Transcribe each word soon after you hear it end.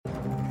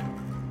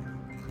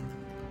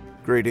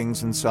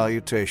Greetings and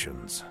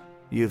salutations.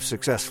 You've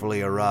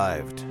successfully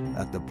arrived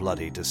at the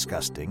Bloody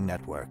Disgusting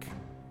Network.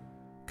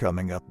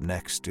 Coming up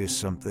next is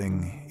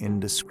something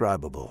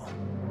indescribable,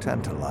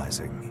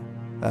 tantalizing,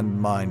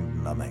 and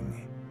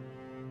mind-numbing.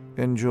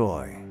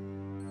 Enjoy.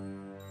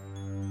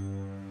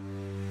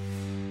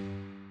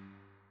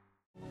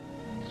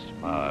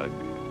 Smug,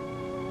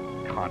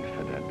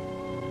 confident,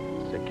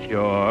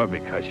 secure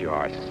because you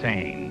are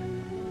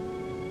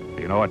sane.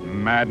 Do you know what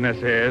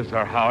madness is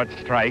or how it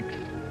strikes?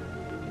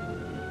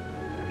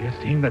 Have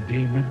you seen the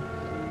demons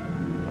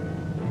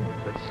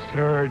that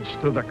surge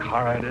through the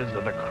corridors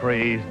of the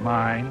crazed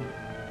mind?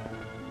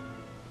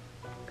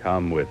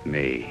 Come with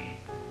me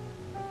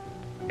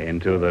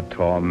into the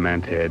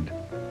tormented,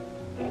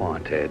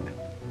 haunted,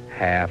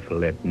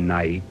 half-lit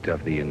night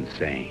of the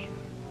insane.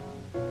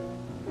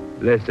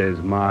 This is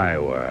my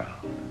world.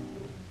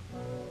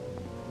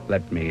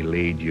 Let me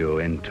lead you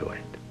into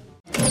it.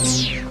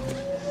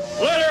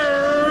 Let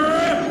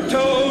her rip,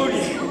 Toad!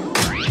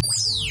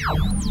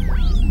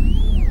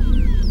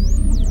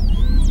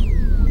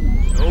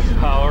 No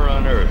power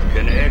on Earth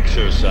can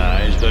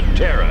exorcise the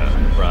terror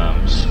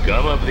from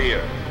Scum of the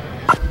Earth.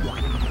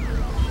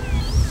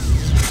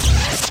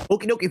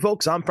 Okie dokie,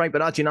 folks. I'm Frank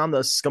Bonacci, and I'm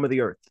the Scum of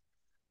the Earth.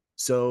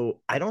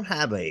 So I don't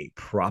have a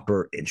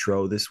proper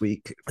intro this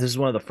week. This is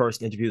one of the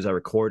first interviews I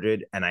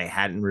recorded, and I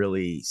hadn't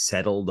really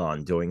settled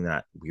on doing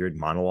that weird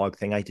monologue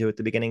thing I do at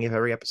the beginning of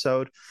every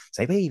episode. Does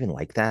anybody even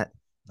like that?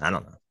 I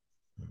don't know.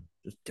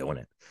 Just doing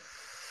it.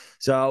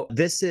 So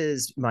this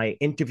is my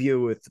interview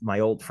with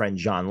my old friend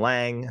John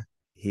Lang.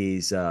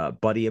 He's a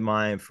buddy of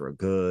mine for a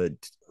good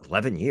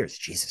 11 years.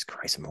 Jesus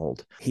Christ, I'm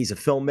old. He's a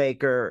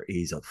filmmaker.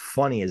 He's a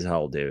funny as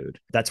hell dude.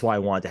 That's why I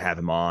wanted to have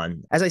him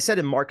on. As I said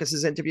in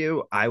Marcus's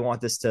interview, I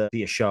want this to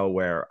be a show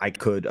where I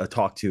could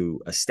talk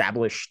to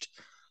established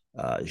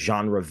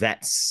genre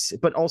vets,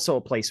 but also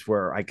a place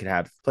where I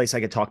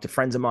could talk to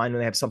friends of mine when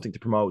they have something to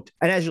promote.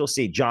 And as you'll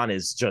see, John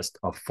is just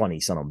a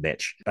funny son of a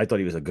bitch. I thought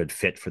he was a good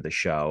fit for the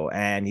show,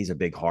 and he's a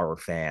big horror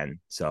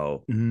fan.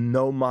 So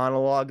no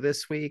monologue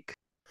this week.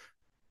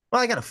 Well,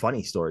 I got a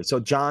funny story.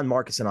 So John,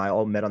 Marcus, and I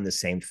all met on the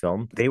same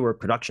film. They were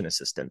production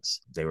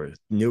assistants. They were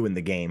new in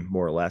the game,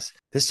 more or less.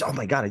 Oh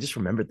my God, I just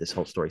remembered this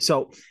whole story.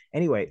 So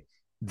anyway,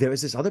 there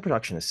was this other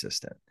production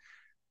assistant.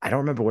 I don't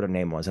remember what her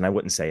name was, and I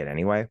wouldn't say it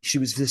anyway. She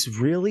was this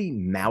really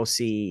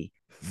mousy,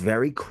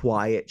 very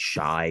quiet,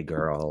 shy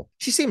girl.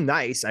 She seemed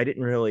nice. I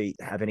didn't really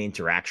have any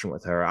interaction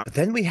with her. But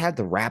then we had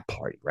the wrap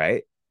party,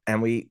 right?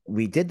 And we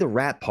did the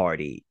wrap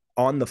party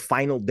on the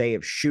final day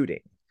of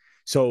shooting.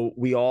 So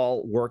we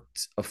all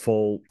worked a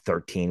full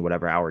 13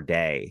 whatever hour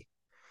day.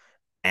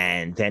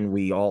 And then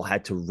we all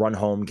had to run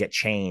home, get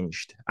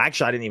changed.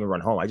 Actually, I didn't even run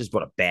home. I just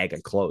bought a bag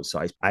of clothes.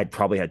 So I'd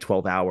probably had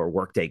 12-hour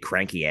workday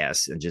cranky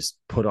ass and just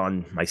put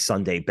on my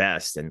Sunday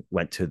best and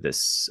went to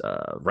this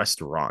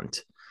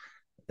restaurant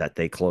that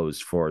they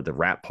closed for the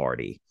wrap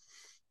party.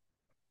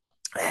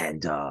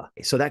 And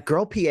so that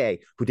girl PA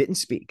who didn't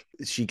speak,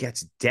 she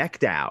gets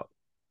decked out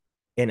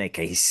in like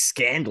a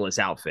scandalous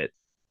outfit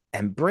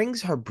and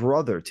brings her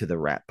brother to the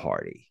wrap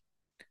party,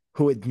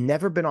 who had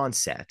never been on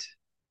set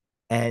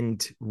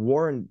and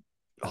wore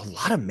a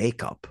lot of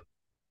makeup.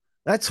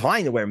 That's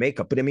fine to wear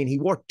makeup, but I mean, he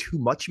wore too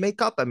much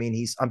makeup. I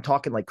mean, I'm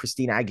talking like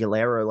Christina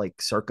Aguilera,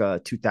 like circa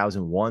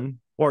 2001,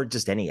 or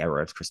just any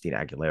era of Christina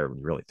Aguilera when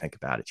you really think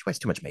about it. She wears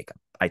too much makeup,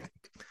 I think.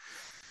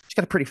 She's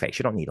got a pretty face.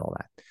 You don't need all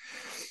that.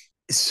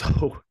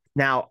 So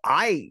now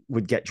I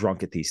would get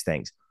drunk at these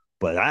things,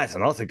 but that's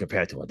nothing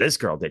compared to what this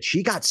girl did.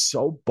 She got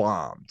so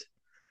bombed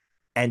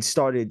and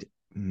started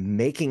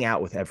making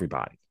out with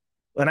everybody.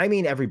 And I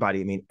mean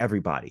everybody,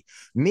 everybody.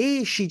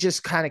 Me, she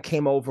just kind of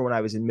came over when I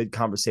was in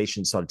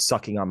mid-conversation, started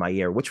sucking on my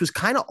ear, which was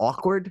kind of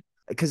awkward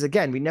because,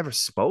 again, we never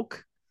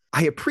spoke.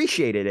 I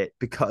appreciated it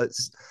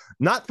because,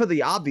 not for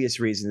the obvious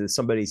reason that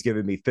somebody's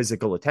giving me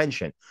physical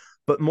attention,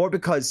 but more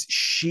because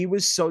she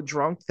was so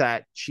drunk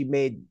that she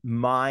made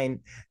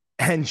mine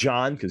and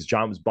John, because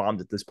John was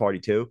bombed at this party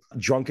too,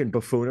 drunken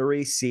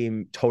buffoonery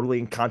seemed totally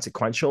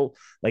inconsequential.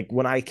 Like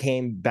when I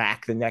came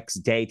back the next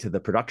day to the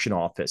production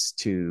office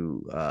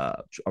to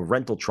a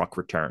rental truck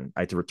return,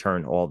 I had to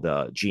return all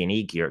the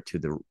G&E gear to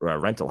the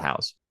rental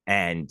house.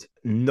 And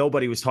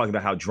nobody was talking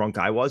about how drunk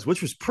I was,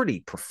 which was pretty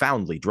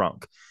profoundly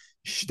drunk.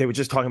 They were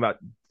just talking about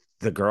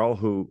the girl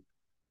who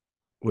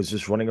was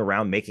just running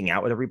around making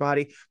out with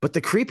everybody. But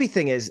the creepy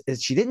thing is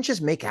she didn't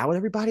just make out with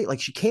everybody.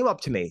 Like she came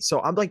up to me. So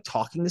I'm like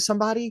talking to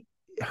somebody.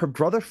 Her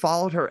brother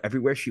followed her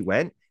everywhere she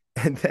went.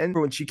 And then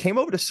when she came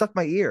over to suck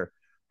my ear,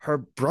 her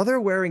brother,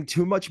 wearing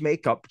too much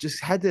makeup,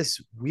 just had this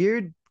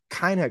weird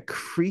kind of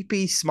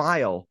creepy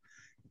smile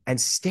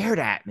and stared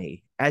at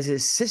me as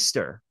his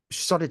sister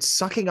started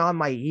sucking on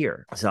my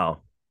ear.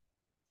 So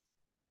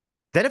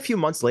then a few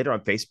months later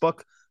on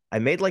Facebook, I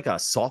made like a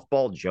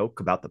softball joke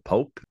about the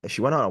Pope.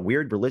 She went on a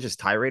weird religious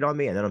tirade on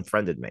me and then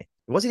unfriended me.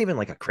 It wasn't even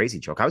like a crazy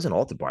joke. I was an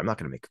altar boy. I'm not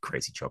going to make a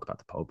crazy joke about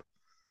the Pope.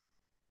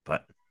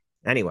 But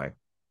anyway,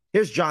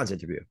 here's John's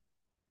interview.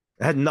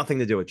 It had nothing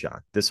to do with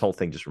John. This whole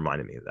thing just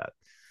reminded me of that.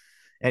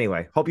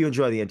 Anyway, hope you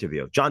enjoy the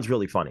interview. John's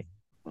really funny.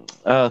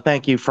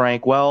 Thank you,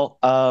 Frank. Well,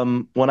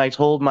 when I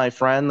told my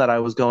friend that I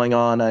was going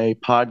on a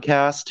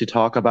podcast to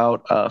talk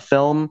about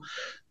film,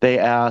 they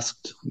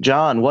asked,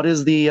 John, what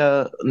is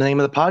the name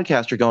of the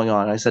podcast you're going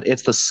on? I said,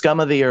 it's the Scum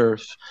of the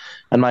Earth.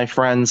 And my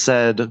friend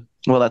said,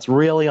 well, that's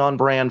really on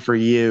brand for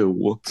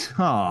you.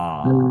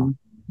 Aww.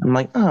 I'm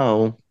like,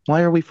 oh,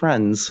 why are we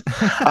friends?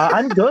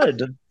 I'm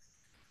good.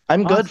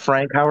 I'm good,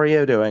 Frank. How are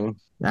you doing?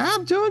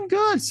 I'm doing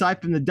good,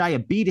 aside from the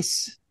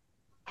diabetes.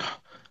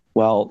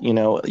 Well,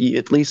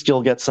 at least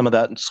you'll get some of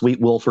that sweet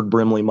Wilford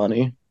Brimley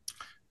money.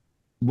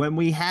 When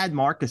we had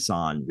Marcus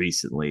on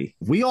recently,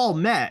 we all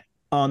met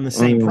on the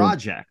same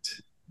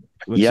project.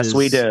 Yes,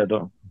 we did.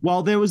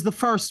 Well, there was the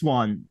first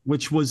one,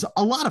 which was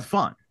a lot of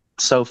fun.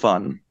 So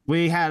fun.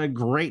 We had a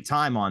great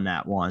time on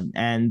that one.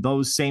 And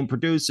those same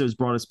producers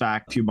brought us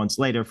back a few months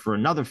later for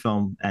another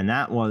film, and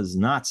that was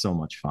not so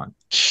much fun.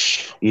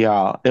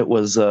 Yeah, it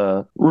was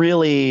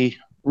really,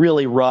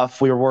 really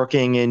rough. We were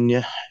working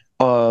in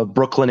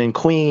Brooklyn and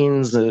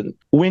Queens, the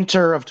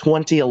winter of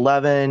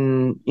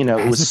 2011.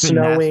 It was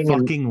snowing. That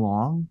fucking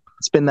long?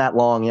 It's been that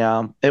long,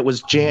 yeah. It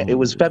was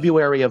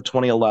February of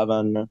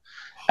 2011,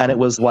 and it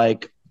was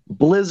like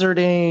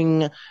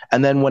blizzarding.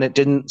 And then when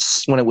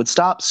it would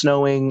stop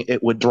snowing,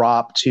 it would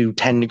drop to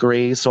 10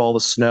 degrees, so all the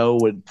snow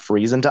would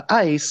freeze into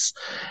ice,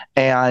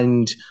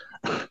 and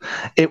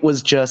it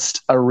was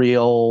just a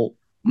real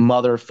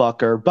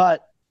motherfucker.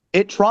 But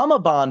it trauma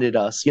bonded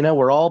us.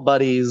 We're all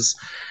buddies.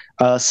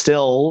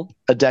 Still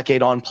a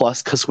decade on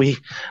plus, because we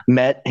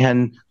met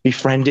and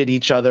befriended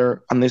each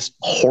other on this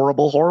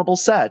horrible, horrible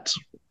set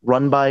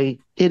run by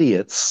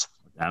idiots.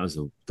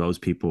 Those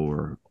people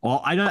were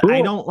all. I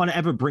don't want to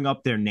ever bring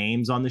up their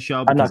names on the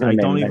show because I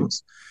don't even.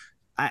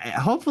 I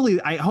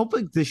hope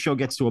this show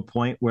gets to a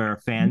point where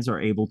fans are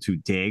able to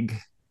dig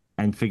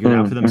and figure it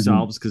out for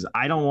themselves, because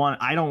I don't want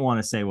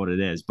to say what it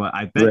is, but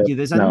I bet you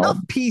there's enough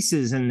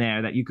pieces in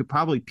there that you could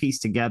probably piece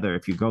together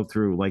if you go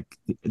through, like,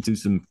 do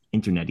some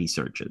internet-y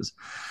searches.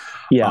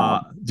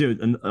 Yeah.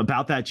 Dude,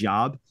 about that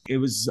job, it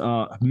was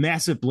a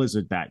massive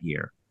blizzard that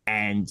year,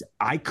 and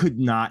I could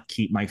not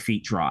keep my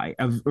feet dry.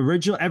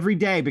 Every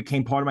day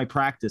became part of my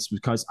practice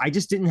because I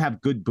just didn't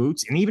have good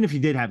boots, and even if you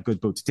did have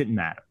good boots, it didn't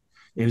matter.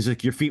 It was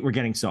like your feet were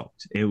getting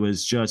soaked. It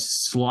was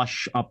just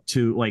slush up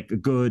to like a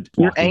good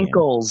your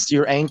ankles,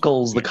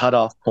 the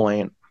cutoff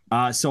point.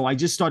 So I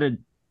just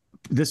started.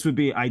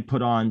 I'd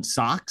put on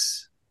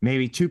socks,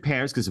 maybe 2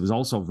 pairs because it was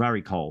also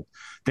very cold.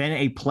 Then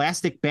a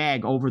plastic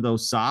bag over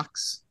those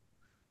socks.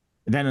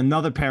 Then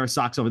another pair of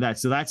socks over that.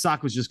 So that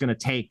sock was just going to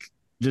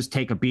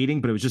take a beating,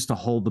 but it was just to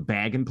hold the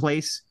bag in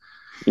place.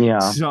 Yeah.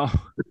 So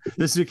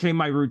this became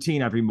my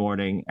routine every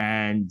morning,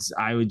 and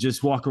I would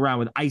just walk around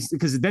with ice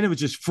because then it was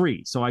just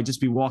free. So I'd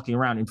just be walking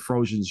around in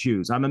frozen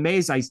shoes. I'm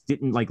amazed I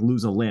didn't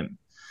lose a limb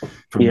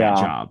from that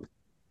job.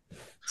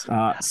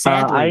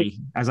 Sadly,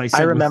 as I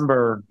said, I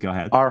remember. Go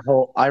ahead.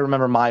 I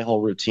remember my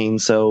whole routine.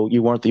 So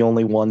you weren't the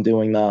only one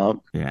doing that.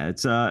 Yeah,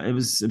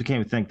 it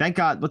became a thing. Thank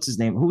God. What's his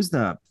name? Who's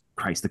the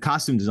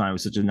costume designer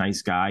was such a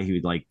nice guy.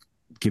 He would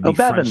give me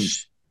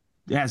Bevins.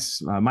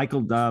 Yes,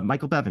 Michael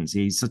Bevins.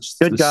 He's such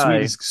good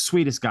guy.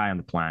 Sweetest guy on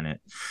the planet.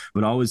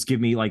 Would always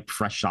give me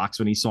fresh socks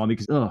when he saw me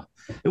because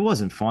it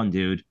wasn't fun,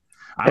 dude.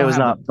 It was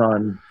not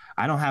fun.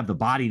 I don't have the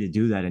body to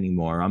do that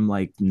anymore. I'm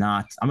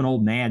an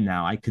old man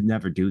now. I could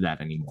never do that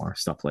anymore.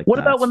 Stuff like that. What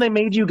about when they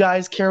made you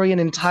guys carry an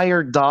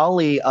entire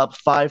dolly up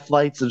 5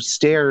 flights of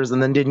stairs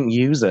and then didn't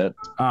use it?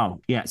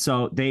 Oh, yeah.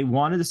 So they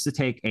wanted us to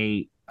take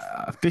a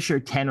Fisher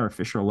 10 or a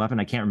Fisher 11.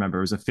 I can't remember.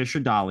 It was a Fisher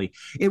dolly.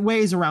 It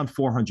weighs around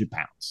 400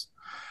 pounds.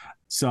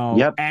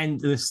 So, and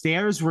the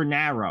stairs were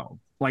narrow.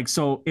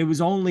 So it was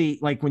only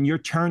when you're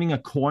turning a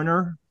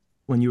corner,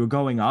 when you were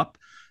going up,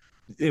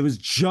 it was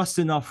just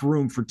enough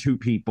room for 2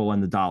 people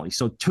in the dolly.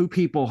 So 2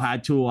 people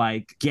had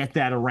to get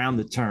that around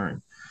the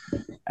turn.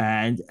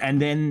 And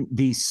then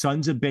these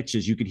sons of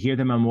bitches, you could hear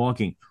them on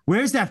walking.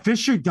 Where's that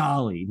Fisher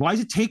dolly? Why is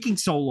it taking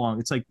so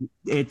long?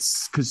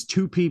 It's because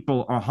 2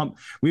 people are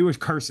we were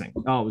cursing.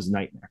 Oh, it was a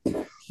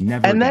nightmare.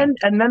 Never. And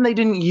then they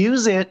didn't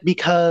use it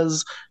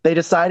because they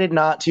decided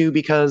not to,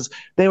 because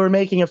they were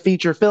making a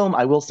feature film.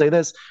 I will say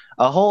this,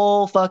 a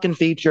whole fucking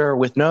feature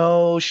with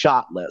no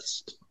shot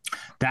list.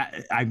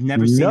 That I've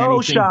never seen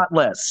no shot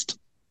list.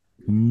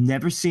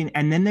 Never seen.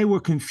 And then they were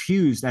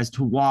confused as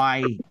to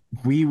why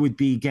we would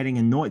be getting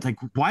annoyed.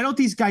 Why don't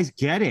these guys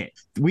get it?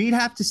 We'd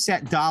have to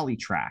set dolly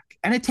track.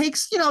 And it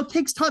takes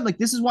time.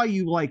 This is why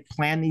you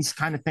plan these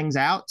kind of things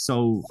out.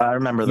 So I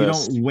remember you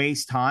don't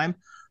waste time.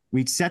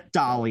 We'd set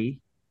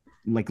dolly,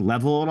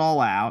 level it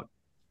all out.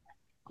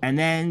 And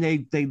then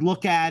they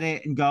look at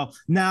it and go,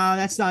 no,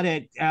 that's not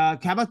it. How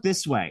about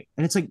this way?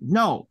 And it's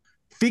no.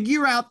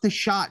 Figure out the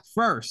shot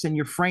first and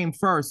your frame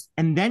first,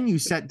 and then you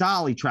set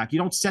dolly track. You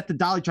don't set the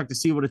dolly track to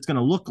see what it's going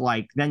to look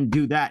like, then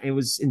do that. It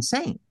was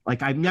insane.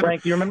 I've never.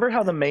 Frank, you remember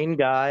how the main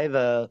guy,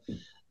 the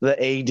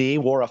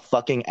AD, wore a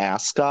fucking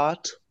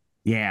ascot?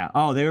 Yeah.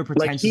 Oh, they were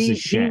pretentious as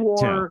shit.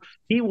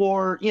 He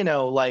wore,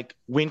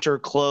 winter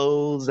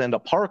clothes and a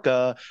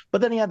parka,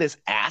 but then he had this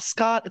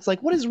ascot. It's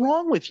what is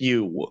wrong with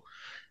you?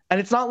 And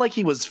it's not like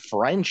he was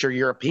French or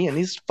European.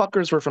 These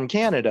fuckers were from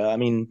Canada. I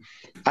mean,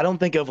 I don't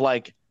think of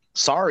like,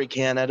 sorry,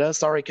 Canada,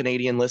 sorry,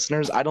 Canadian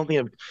listeners. I don't think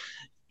of,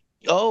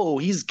 oh,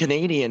 he's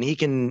Canadian. He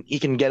can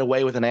get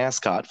away with an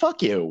ascot.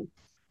 Fuck you.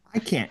 I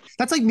can't.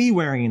 That's like me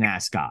wearing an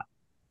ascot.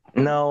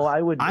 No,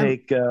 I would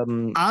take.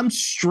 I'm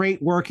straight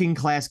working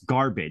class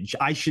garbage.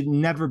 I should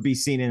never be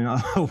seen in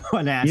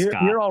an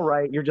ascot. You're all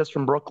right. You're just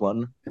from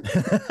Brooklyn.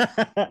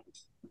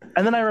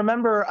 And then I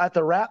remember at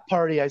the wrap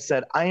party, I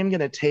said, I am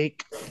going to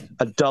take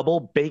a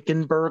double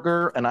bacon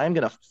burger and I'm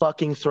going to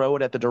fucking throw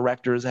it at the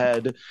director's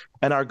head.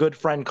 And our good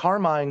friend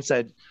Carmine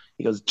said,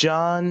 he goes,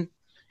 John,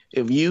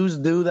 if you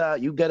do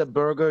that, you get a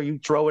burger, you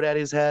throw it at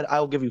his head,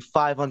 I'll give you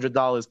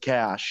 $500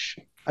 cash.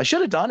 I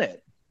should have done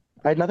it.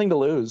 I had nothing to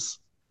lose.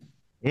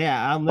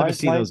 Yeah, I'll never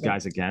see those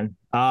guys again.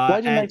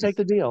 Why didn't I take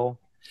the deal?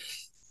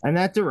 And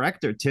that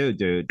director too,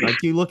 dude.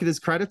 Like you look at his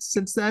credits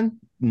since then,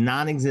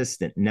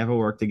 non-existent. Never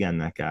worked again,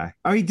 that guy.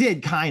 Or he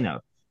did, kind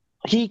of.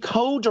 He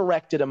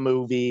co-directed a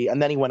movie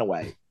and then he went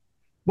away.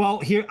 Well,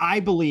 here I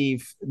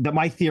believe that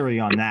my theory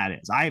on that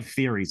is I have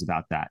theories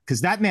about that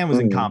because that man was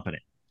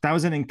incompetent. That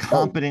was an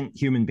incompetent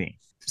human being.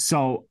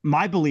 So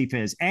my belief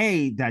is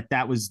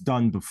that was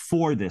done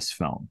before this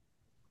film.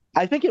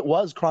 I think it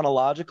was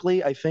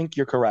chronologically. I think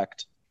you're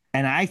correct.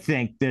 And I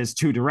think there's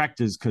two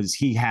directors because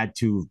he had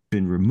to have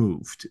been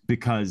removed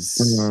because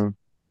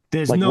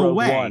there's like no Rogue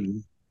way.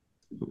 One.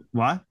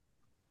 What?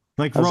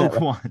 Like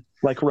Rogue One.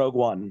 Like Rogue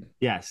One.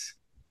 Yes.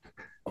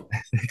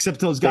 Except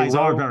those guys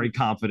are very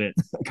competent.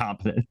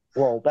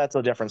 Well, that's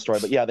a different story.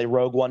 But yeah, they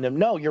Rogue One him.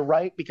 No, you're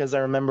right, because I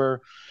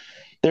remember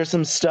there's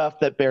some stuff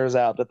that bears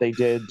out that they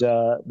did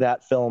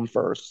that film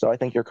first. So I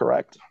think you're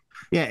correct.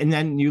 Yeah, and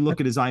then you look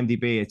at his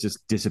IMDb, it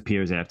just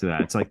disappears after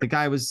that. It's like the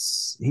guy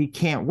he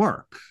can't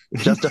work.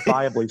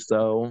 Justifiably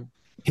so.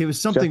 He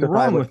was something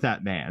wrong with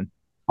that man.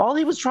 All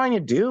he was trying to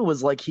do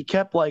was he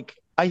kept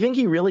I think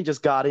he really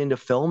just got into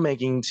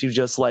filmmaking to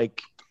just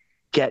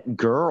get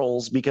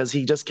girls, because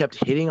he just kept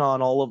hitting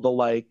on all of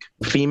the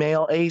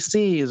female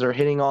ACs or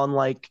hitting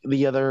on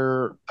the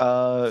other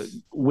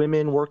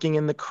women working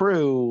in the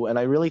crew. And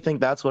I really think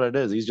that's what it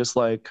is. He's just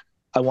I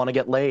want to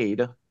get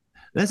laid.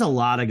 There's a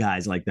lot of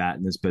guys like that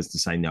in this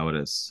business, I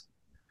notice.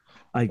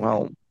 I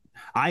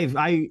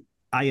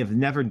have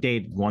never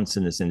dated once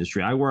in this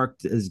industry. I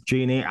worked as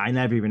G&A. I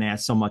never even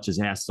asked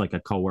a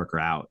coworker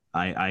out.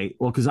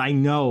 Because I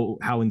know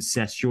how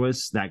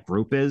incestuous that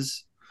group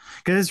is,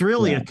 because it's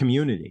really a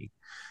community.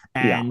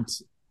 And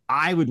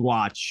I would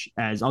watch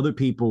as other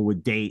people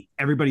would date.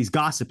 Everybody's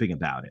gossiping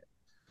about it.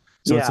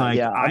 So it's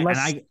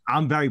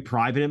I'm very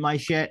private in my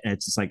shit. And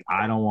it's just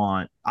I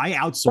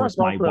outsource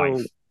my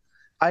wife.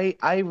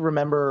 I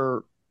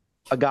remember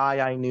a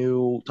guy I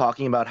knew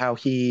talking about how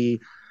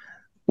he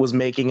was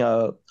making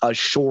a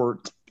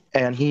short,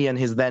 and he and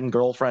his then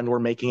girlfriend were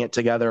making it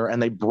together, and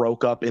they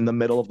broke up in the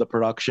middle of the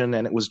production,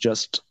 and it was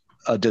just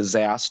a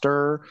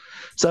disaster.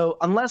 So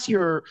unless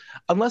you're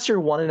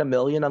one in a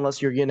million,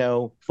 unless you're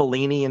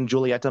Fellini and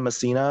Giulietta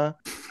Messina,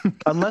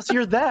 unless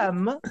you're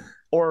them,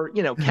 or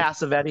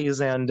Cassavetes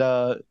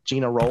and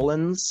Gina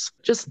Rowlands,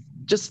 just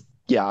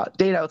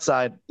date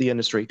outside the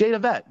industry. Date a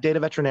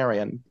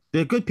veterinarian.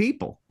 They're good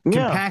people,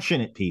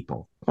 compassionate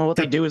people. Well, what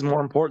they do is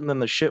more important than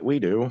the shit we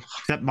do.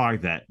 Except our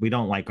vet. We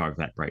don't like our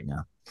vet right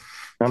now.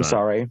 I'm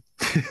sorry.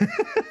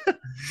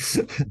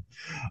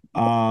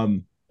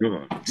 I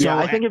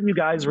think of you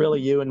guys,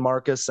 really, you and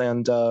Marcus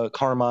and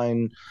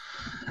Carmine,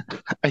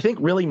 I think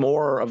really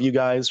more of you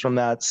guys from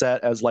that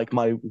set as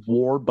my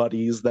war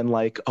buddies than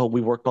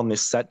we worked on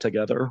this set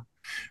together.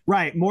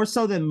 Right. More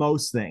so than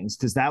most things,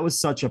 because that was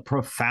such a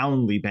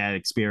profoundly bad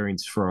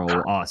experience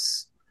for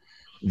us.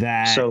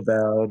 That so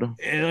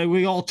bad.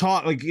 We all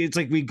talk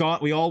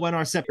we all went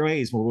our separate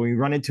ways. When we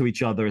run into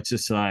each other, it's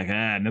just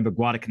remember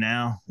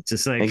Guadalcanal? It's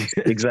just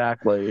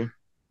exactly.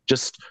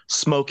 Just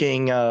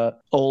smoking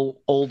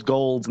old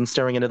golds and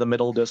staring into the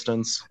middle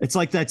distance. It's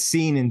like that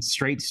scene in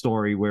Straight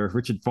Story where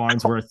Richard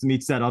Farnsworth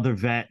meets that other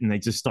vet and they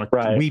just start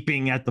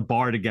weeping at the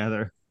bar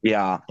together.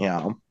 Yeah.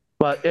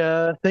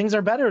 But things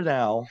are better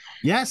now.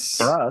 Yes.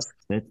 For us.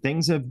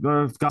 Things have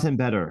gotten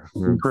better.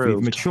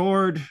 We've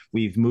matured.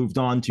 We've moved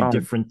on to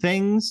different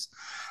things.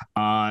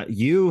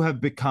 You have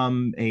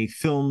become a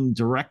film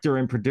director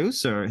and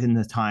producer in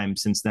the time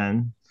since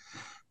then.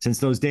 Since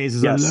those days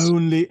as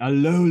a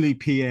lowly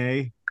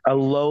PA. A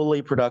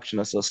lowly production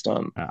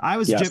assistant. I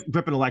was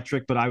gripping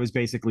electric, but I was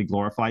basically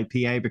glorified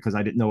PA because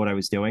I didn't know what I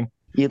was doing.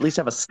 You at least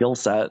have a skill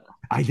set.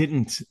 I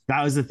didn't.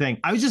 That was the thing.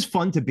 I was just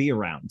fun to be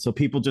around, so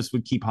people just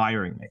would keep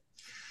hiring me.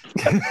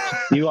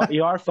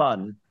 You are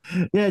fun.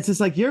 Yeah, it's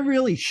just you're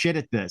really shit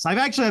at this. I've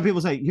actually had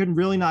people say you're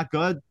really not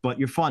good, but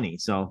you're funny.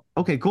 So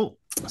okay, cool.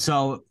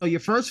 So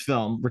your first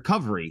film,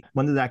 Recovery,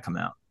 when did that come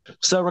out?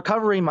 So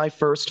Recovery, my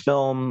first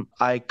film,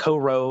 I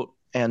co-wrote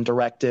and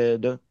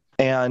directed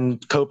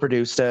and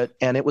co-produced it,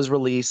 and it was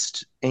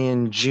released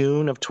in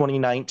June of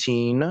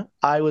 2019.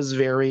 I was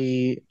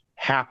very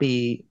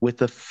happy with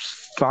the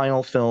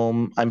final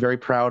film. I'm very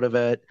proud of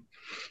it.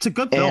 It's a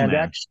good film,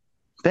 man.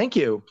 Thank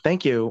you.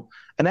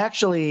 And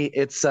actually,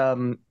 it's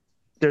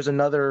there's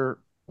another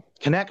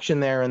connection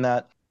there in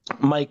that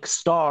Mike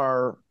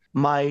Starr,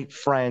 my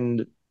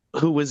friend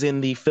who was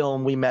in the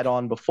film we met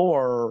on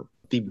before,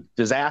 the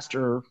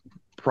Disaster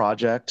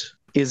Project,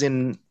 is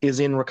in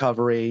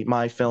recovery,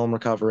 my film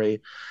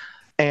Recovery.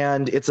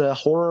 And it's a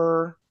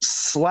horror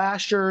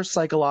slasher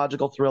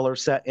psychological thriller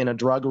set in a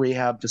drug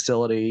rehab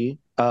facility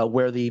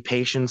where the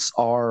patients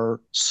are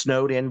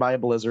snowed in by a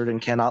blizzard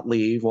and cannot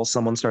leave while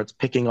someone starts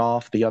picking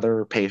off the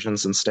other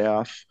patients and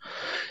staff.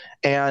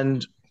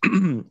 And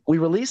we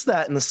released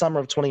that in the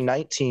summer of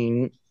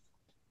 2019.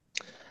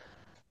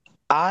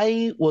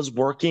 I was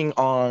working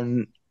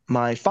on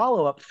my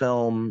follow-up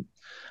film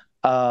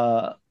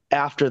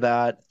after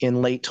that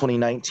in late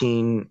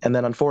 2019. And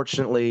then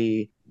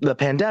unfortunately, the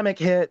pandemic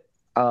hit.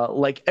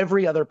 Like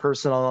every other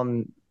person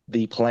on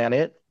the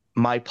planet,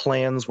 my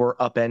plans were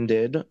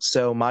upended.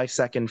 So my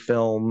second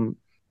film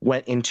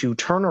went into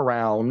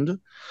turnaround.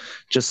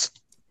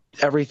 Just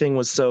everything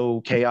was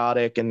so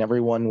chaotic and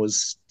everyone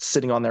was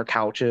sitting on their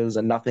couches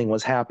and nothing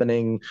was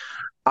happening.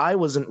 I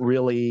wasn't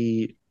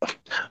really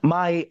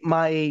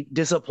my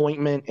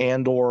disappointment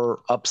and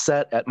or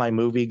upset at my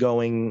movie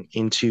going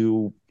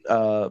into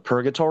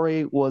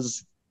purgatory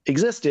was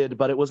existed,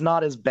 but it was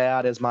not as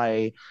bad as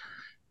my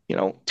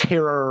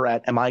terror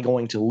at, am I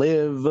going to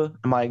live? Is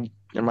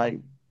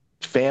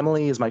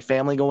my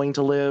family going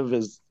to live?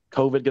 Is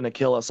COVID going to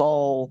kill us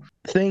all?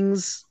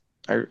 Things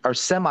are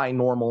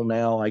semi-normal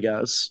now, I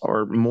guess,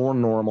 or more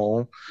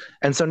normal.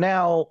 And so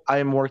now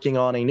I'm working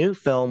on a new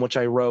film, which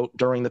I wrote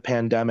during the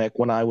pandemic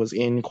when I was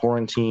in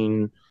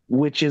quarantine,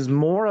 which is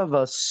more of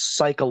a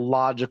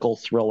psychological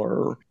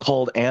thriller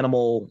called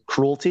Animal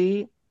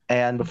Cruelty.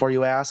 And before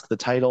you ask, the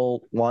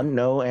title, one,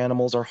 no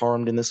animals are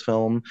harmed in this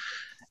film.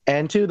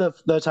 And two,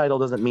 the title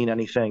doesn't mean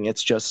anything.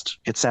 It's just,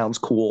 it sounds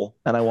cool,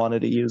 and I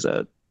wanted to use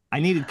it. I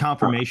needed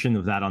confirmation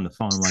of that on the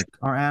phone. Like,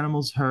 are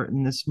animals hurt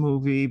in this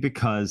movie?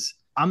 Because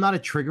I'm not a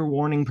trigger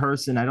warning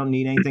person. I don't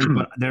need anything,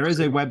 but there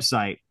is a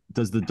website,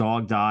 Does the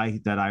Dog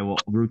Die, that I will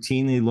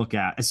routinely look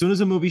at. As soon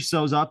as a movie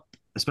shows up,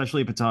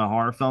 especially if it's a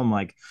horror film,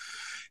 like,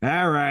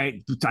 all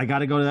right, I got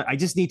to go to, I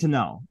just need to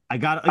know.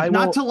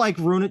 Not to like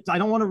ruin it. I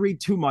don't want to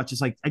read too much.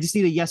 It's like, I just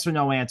need a yes or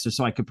no answer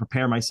so I could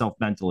prepare myself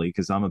mentally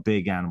because I'm a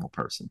big animal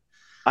person.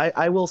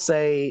 I will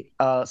say,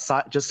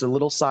 just a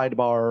little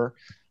sidebar.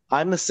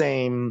 I'm the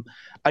same.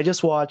 I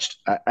just watched,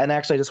 and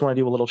actually, I just want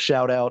to do a little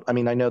shout out. I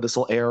mean, I know this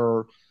will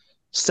air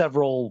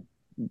several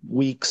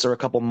weeks or a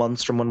couple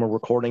months from when we're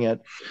recording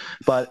it,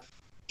 but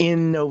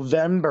in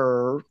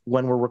November,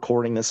 when we're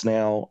recording this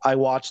now, I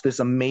watched this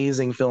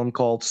amazing film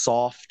called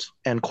Soft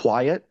and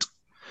Quiet.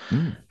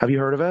 Have you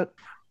heard of it?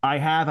 I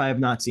have. I have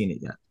not seen it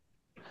yet.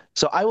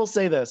 So I will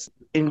say this: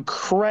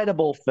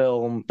 incredible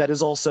film that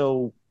is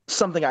also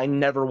something I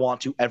never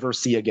want to ever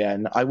see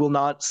again. I will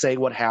not say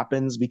what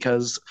happens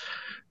because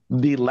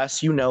the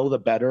less you know, the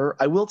better.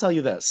 I will tell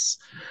you this.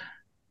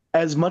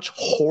 As much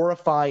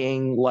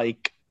horrifying,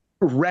 like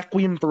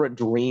Requiem for a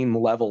Dream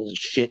level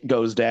shit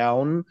goes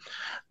down,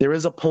 there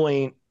is a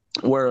point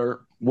where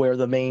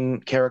the main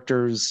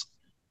characters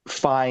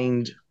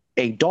find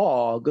a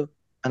dog,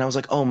 and I was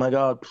like, oh my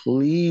God,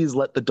 please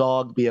let the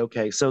dog be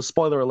okay. So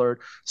spoiler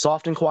alert,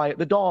 Soft and Quiet,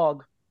 the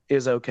dog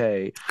is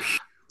okay.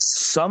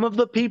 Some of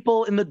the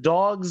people in the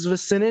dog's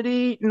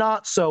vicinity,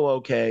 not so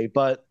okay,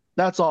 but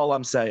that's all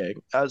I'm saying.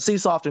 See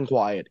Soft and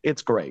Quiet.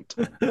 It's great.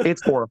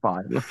 It's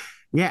horrifying.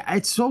 Yeah,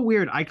 it's so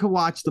weird. I could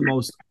watch the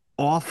most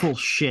awful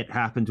shit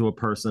happen to a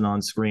person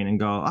on screen and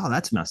go, oh,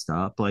 that's messed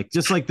up. Like,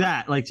 just like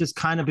that, like just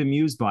kind of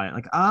amused by it.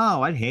 Like,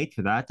 oh, I'd hate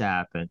for that to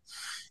happen.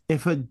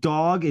 If a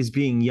dog is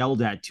being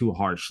yelled at too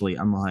harshly,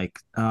 I'm like,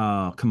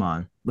 oh, come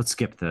on, let's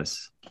skip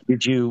this.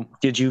 Did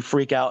you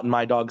freak out in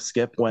My Dog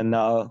Skip when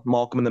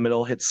Malcolm in the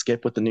Middle hit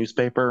Skip with the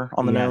newspaper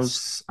on the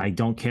nose? I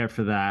don't care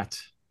for that.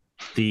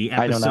 The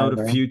episode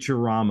of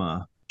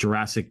Futurama,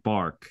 Jurassic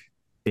Park,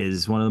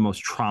 is one of the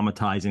most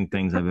traumatizing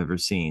things I've ever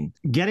seen.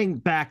 Getting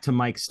back to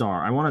Mike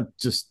Starr, I want to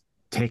just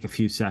take a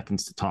few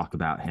seconds to talk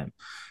about him.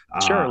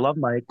 Sure, love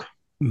Mike.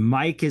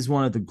 Mike is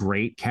one of the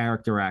great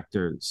character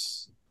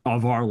actors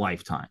of our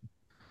lifetime.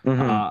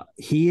 Mm-hmm.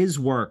 He has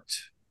worked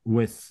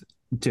with,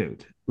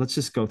 dude, let's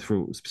just go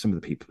through some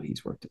of the people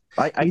he's worked with.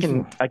 I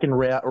can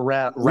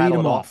rattle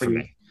it off for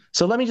me.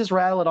 So let me just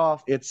rattle it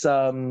off. It's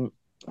Martin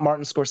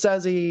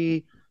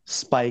Scorsese,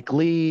 Spike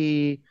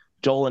Lee,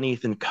 Joel and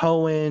Ethan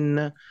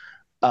Coen,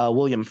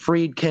 William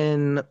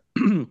Friedkin,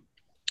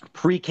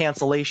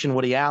 pre-cancellation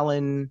Woody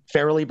Allen,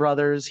 Farrelly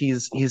Brothers.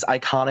 He's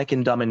iconic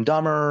in Dumb and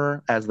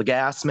Dumber as the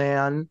gas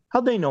man.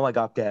 How'd they know I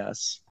got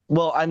gas?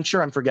 Well, I'm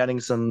sure I'm forgetting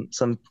some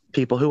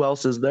people. Who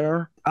else is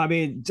there? I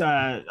mean,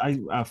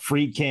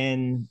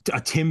 Friedkin,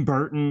 Tim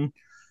Burton.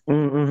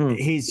 Mm-hmm.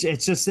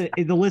 It's just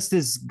the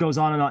list goes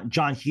on and on.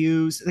 John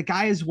Hughes. The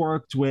guy has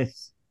worked with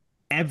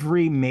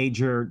every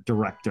major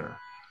director.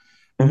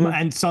 Mm-hmm.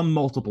 And some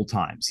multiple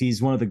times. He's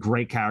one of the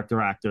great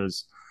character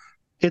actors.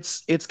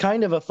 It's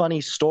kind of a funny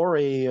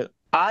story.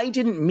 I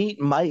didn't meet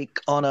Mike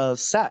on a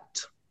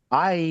set.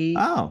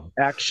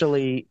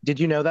 Actually, did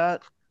you know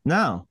that?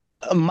 No.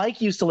 Mike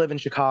used to live in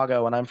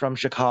Chicago, and I'm from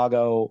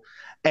Chicago.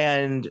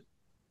 And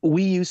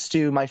we used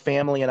to, my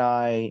family and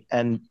I,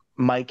 and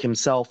Mike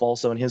himself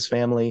also and his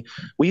family,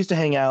 we used to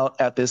hang out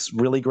at this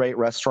really great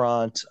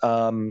restaurant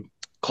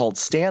called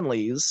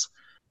Stanley's.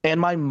 And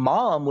my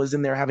mom was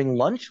in there having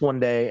lunch one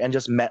day and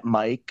just met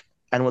Mike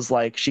and was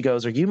like, she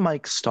goes, "Are you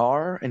Mike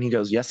Starr?" And he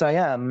goes, "Yes, I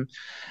am."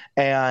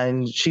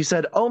 And she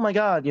said, "Oh my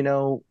God,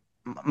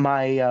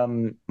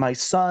 my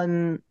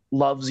son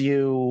loves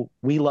you.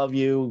 We love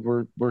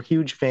you. We're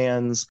huge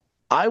fans."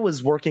 I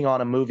was working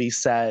on a movie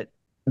set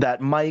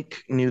that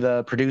Mike knew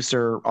the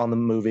producer on the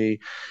movie,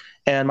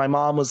 and my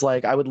mom was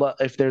like, "I would love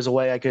if there's a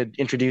way I could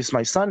introduce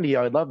my son to you.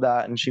 I'd love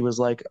that." And he was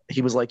like,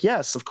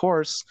 "Yes, of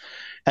course."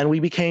 And we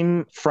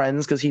became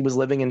friends because he was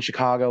living in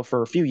Chicago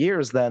for a few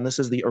years then. This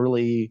is the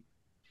early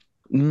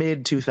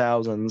mid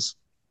 2000s.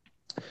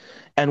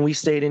 And we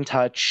stayed in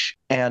touch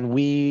and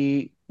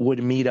we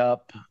would meet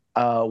up.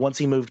 Once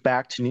he moved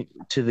back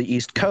to the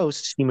East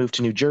Coast, he moved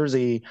to New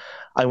Jersey.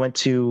 I went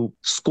to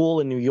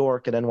school in New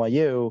York at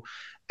NYU,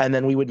 and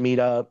then we would meet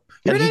up.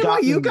 You're and an he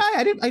got NYU me, guy?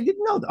 I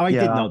didn't know. Oh, I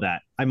did Yeah. know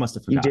that. I must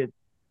have You forgotten. did.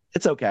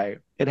 It's okay.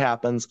 It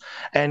happens.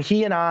 And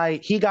he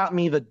got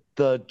me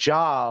the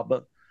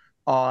job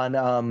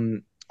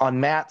on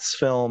Matthew's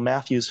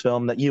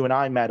film that you and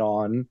I met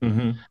on.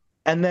 Mm-hmm.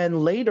 And then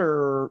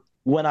later,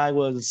 when I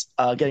was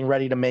getting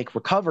ready to make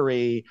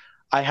Recovery,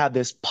 I had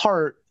this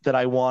part that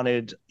I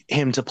wanted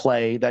him to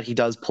play that he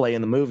does play in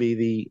the movie,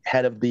 the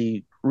head of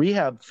the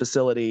rehab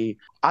facility.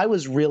 I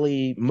was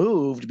really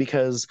moved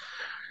because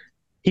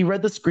he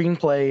read the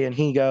screenplay and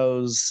he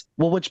goes,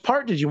 "Well, which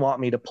part did you want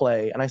me to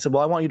play?" And I said,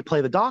 "Well, I want you to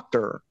play the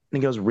doctor." And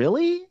he goes,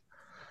 "Really?"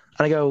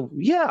 And I go,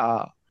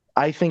 "Yeah,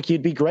 I think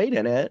you'd be great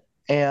in it."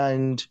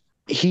 And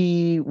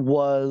he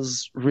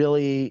was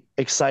really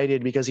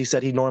excited because he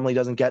said he normally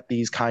doesn't get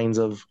these kinds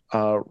of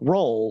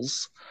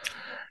roles.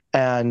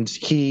 And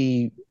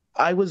we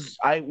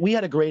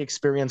had a great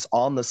experience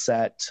on the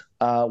set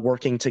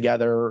working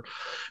together,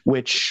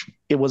 which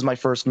it was my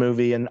first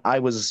movie. And I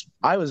was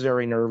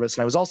very nervous.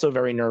 And I was also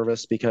very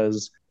nervous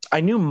because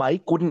I knew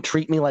Mike wouldn't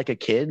treat me like a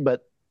kid,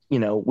 but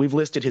we've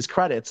listed his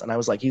credits and I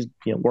was like, he's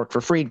worked for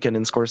Friedkin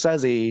and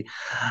Scorsese.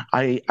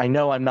 I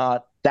know I'm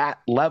not that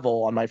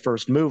level on my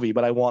first movie,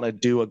 but I want to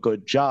do a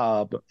good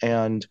job.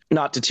 And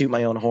not to toot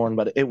my own horn,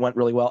 but it went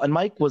really well. And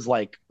Mike was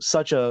like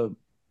such a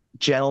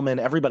gentleman.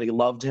 Everybody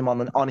loved him.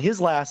 On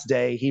his last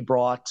day, he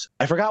brought,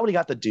 I forgot what he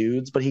got the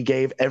dudes, but he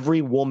gave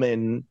every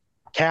woman,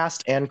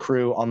 cast and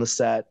crew on the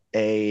set,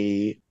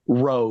 a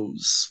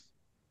rose,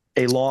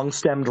 a long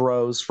stemmed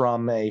rose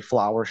from a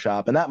flower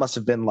shop. And that must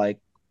have been like,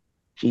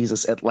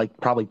 Jesus, at like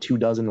probably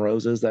 24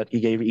 roses that he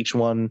gave each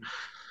one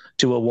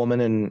to a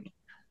woman. And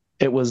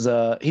it was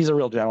he's a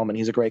real gentleman.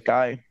 He's a great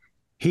guy.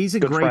 He's a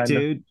Good great friend.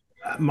 dude.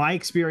 My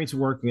experience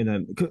working with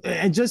him,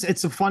 and just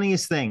it's the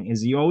funniest thing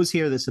is you always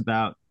hear this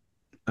about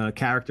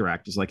character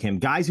actors like him,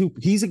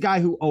 he's a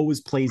guy who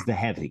always plays the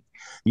heavy.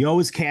 You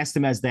always cast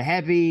him as the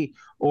heavy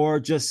or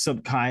just some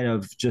kind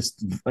of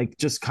just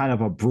kind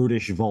of a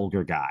brutish,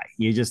 vulgar guy.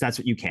 That's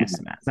what you cast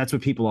him as. That's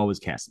what people always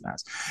cast him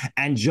as.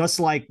 And just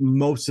like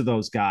most of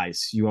those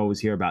guys you always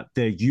hear about,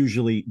 they're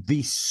usually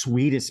the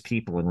sweetest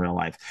people in real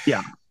life.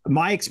 Yeah.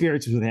 My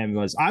experience with him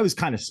was I was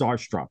kind of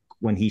starstruck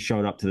when he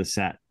showed up to the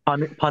set.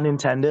 Pun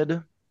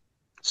intended.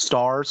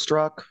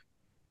 Starstruck.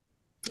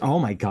 Oh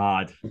my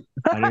God.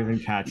 I didn't even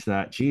catch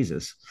that.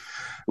 Jesus.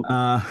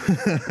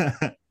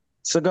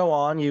 So go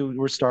on. You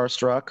were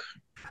starstruck.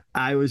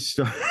 I was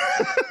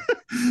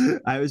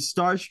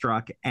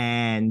starstruck,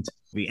 and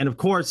of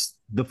course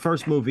the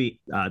first movie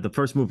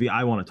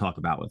I want to talk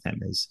about with him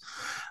is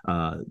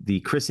the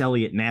Chris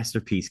Elliott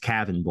masterpiece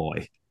Cabin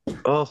Boy.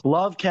 Oh,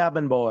 love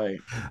Cabin Boy.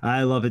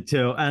 I love it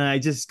too. And I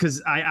just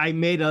because I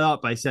made it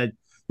up. I said,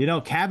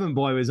 Cabin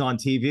Boy was on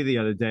TV the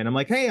other day, and I'm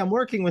like, hey, I'm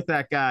working with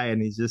that guy,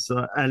 and he's just,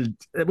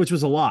 which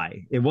was a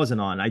lie. It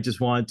wasn't on. I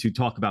just wanted to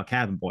talk about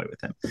Cabin Boy with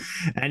him,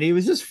 and he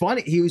was just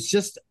funny. He was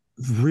just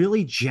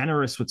really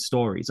generous with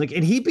stories. Like,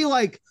 and he'd be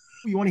like,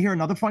 "You want to hear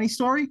another funny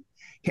story?"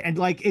 And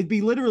like, it'd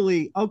be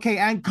literally okay,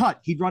 and cut.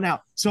 He'd run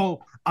out.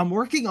 So I'm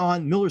working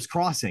on Miller's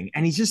Crossing,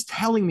 and he's just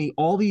telling me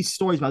all these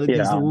stories about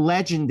these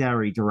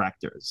legendary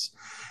directors.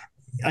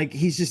 Like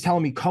he's just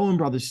telling me Coen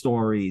Brothers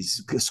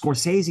stories,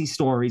 Scorsese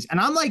stories, and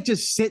I'm like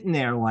just sitting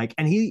there like,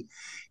 and he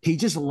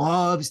just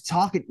loves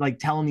talking, like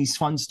telling these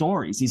fun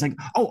stories. He's like,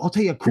 "Oh, I'll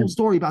tell you a cool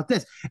story about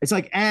this." It's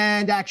like,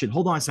 and action.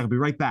 Hold on a second, I'll be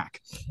right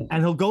back.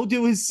 And he'll go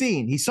do his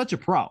scene. He's such a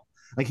pro.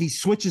 Like he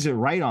switches it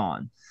right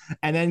on,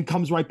 and then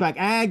comes right back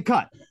and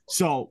cut.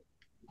 So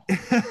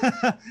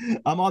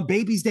I'm on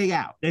Baby's Day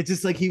Out. It's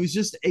just like he was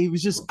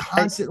just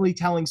constantly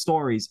telling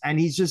stories, and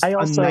he's just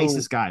the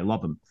nicest guy.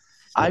 Love him.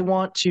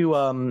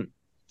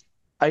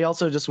 I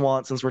also just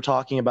want, since we're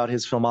talking about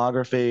his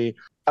filmography,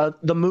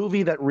 the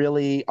movie that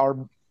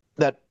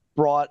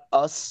brought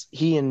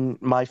he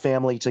and my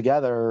family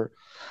together,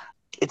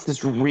 it's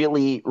this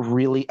really,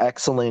 really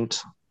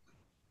excellent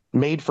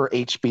made for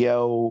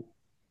HBO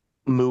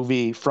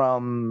movie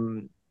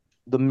from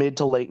the mid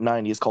to late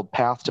 90s called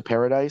Path to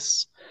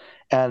Paradise.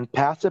 And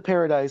Path to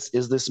Paradise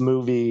is this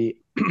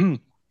movie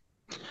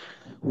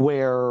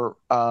where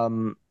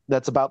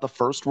that's about the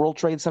first World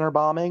Trade Center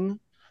bombing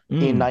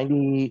in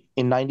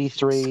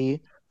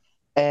 93.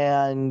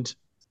 And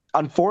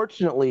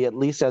unfortunately, at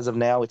least as of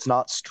now, it's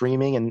not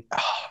streaming and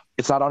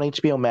it's not on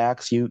HBO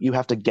Max. You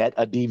have to get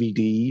a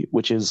DVD,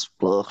 which is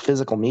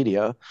physical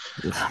media.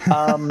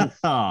 But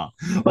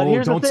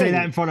here's the don't say thing.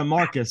 that in front of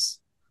Marcus.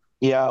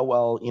 Yeah,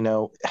 well,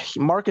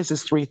 Marcus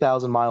is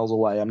 3,000 miles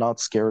away. I'm not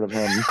scared of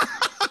him.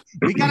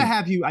 We gotta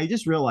have you. I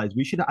just realized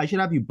I should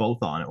have you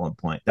both on at one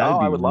point. That would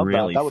be I would love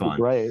really that. That fun. would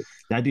be great.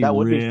 That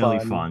would be really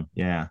fun. fun.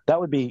 Yeah.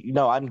 That would be,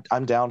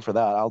 I'm down for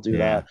that. I'll do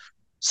Yeah. that.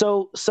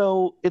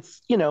 So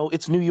it's,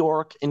 it's New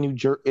York and New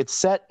Jersey. It's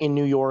set in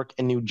New York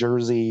and New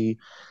Jersey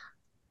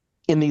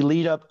in the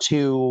lead up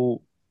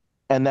to,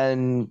 and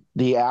then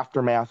the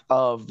aftermath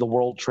of the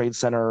World Trade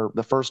Center,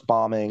 the first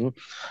bombing.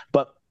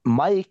 But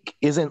Mike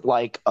isn't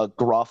like a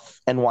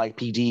gruff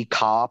NYPD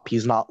cop.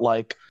 He's not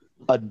like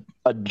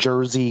a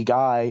Jersey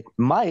guy.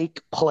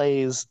 Mike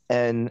plays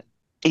an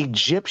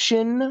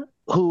Egyptian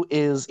who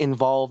is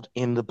involved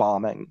in the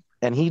bombing,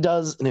 and he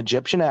does an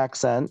Egyptian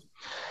accent,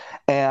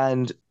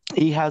 and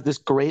he has this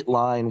great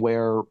line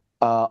where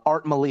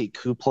Art Malik,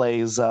 who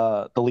plays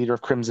the leader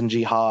of Crimson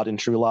Jihad in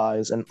True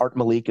Lies, and Art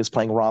Malik is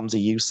playing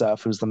Ramzi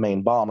Youssef, who's the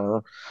main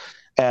bomber,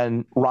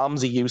 and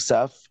Ramzi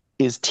Youssef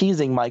is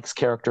teasing Mike's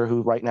character,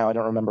 who right now I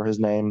don't remember his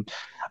name,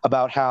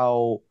 about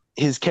how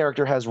his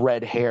character has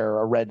red hair,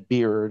 a red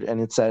beard, and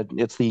it said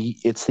it's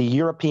the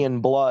European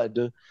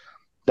blood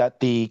that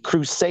the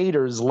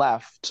Crusaders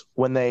left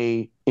when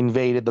they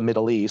invaded the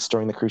Middle East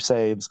during the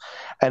Crusades.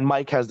 And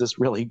Mike has this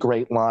really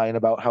great line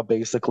about how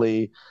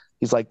basically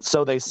he's like,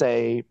 so they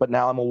say, but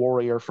now I'm a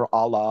warrior for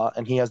Allah.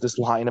 And he has this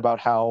line about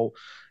how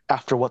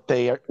after what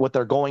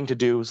they're going to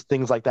do,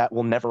 things like that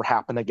will never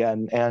happen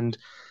again. And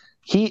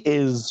he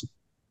is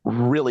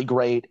really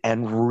great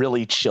and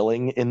really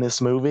chilling in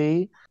this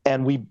movie.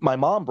 And my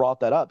mom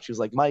brought that up. She was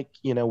like, Mike,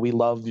 we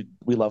love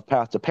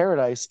Path to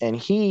Paradise. And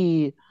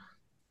he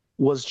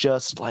was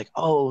just like,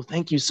 oh,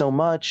 thank you so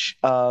much.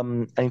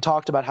 And he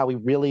talked about how he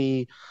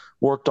really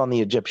worked on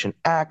the Egyptian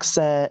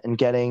accent and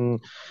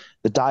getting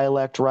the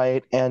dialect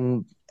right.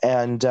 And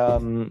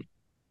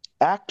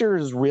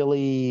actors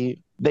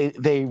really,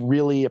 they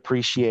really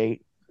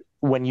appreciate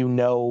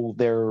when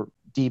their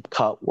deep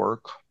cut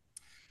work.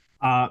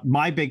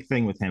 My big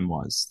thing with him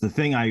was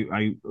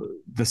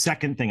the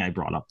second thing I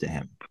brought up to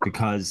him,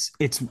 because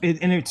it's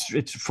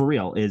for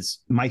real, is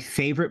my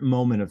favorite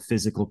moment of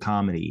physical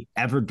comedy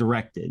ever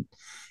directed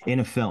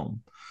in a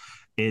film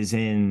is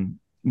in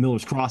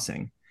Miller's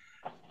Crossing.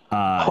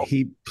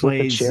 He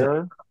plays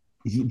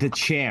the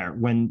chair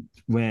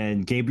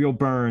when Gabriel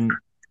Byrne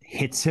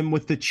hits him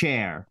with the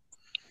chair.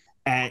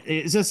 And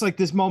it's just like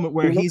this moment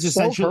where he's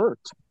essentially so hurt.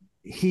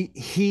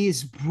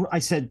 He's I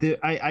said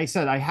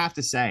I have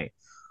to say,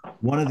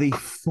 one of the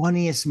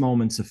funniest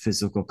moments of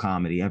physical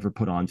comedy ever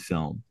put on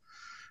film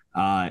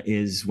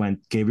is when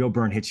Gabriel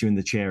Byrne hits you in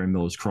the chair in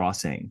Miller's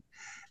Crossing,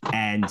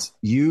 and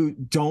you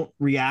don't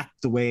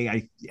react the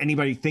way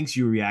anybody thinks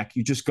you react.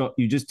 You just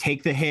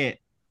take the hit,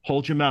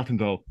 hold your mouth, and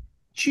go,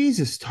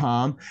 Jesus,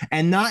 Tom,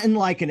 and not in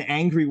like an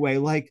angry way,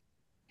 like,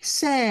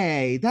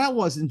 say, that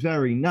wasn't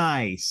very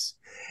nice.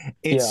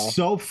 It's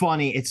so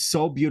funny. It's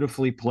so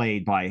beautifully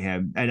played by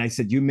him. And I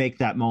said, you make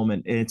that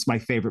moment. And it's my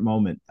favorite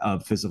moment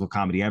of physical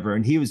comedy ever.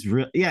 And he was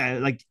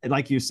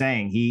like you're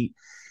saying, he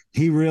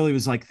really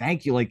was like,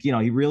 thank you. Like,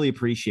 he really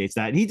appreciates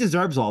that. And he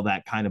deserves all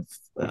that kind of,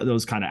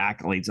 those kind of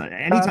accolades.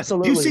 Anytime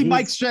Absolutely. you see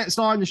Mike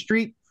Starr on the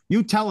street,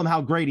 you tell him how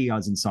great he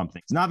is in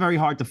something. It's not very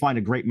hard to find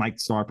a great Mike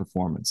Starr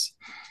performance.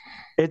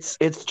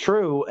 It's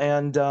true.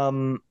 And,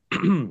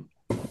 and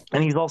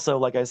he's also,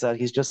 like I said,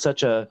 he's just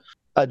such a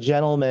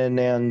gentleman,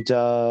 and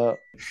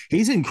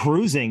he's in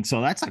Cruising, so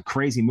that's a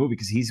crazy movie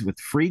because he's with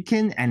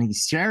Friedkin and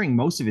he's sharing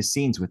most of his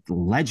scenes with the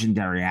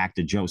legendary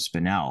actor Joe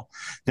Spinell.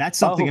 That's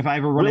something if I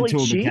ever run into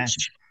him again.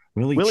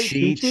 Willie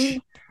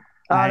Cheech.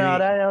 I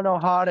don't know,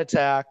 heart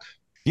attack.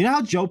 You know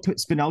how Joe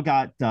Spinell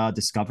got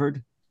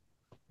discovered?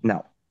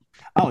 No.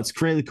 Oh,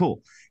 it's really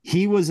cool.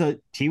 He was a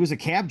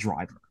cab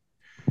driver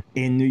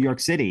in New York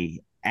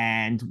City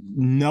and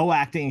no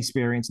acting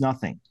experience,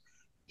 nothing.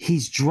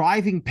 He's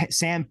driving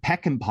Sam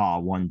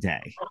Peckinpah one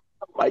day. Oh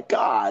my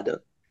God.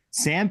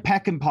 Sam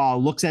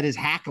Peckinpah looks at his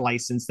hack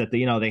license that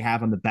they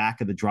have on the back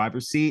of the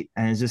driver's seat,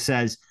 and it just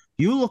says,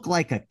 "You look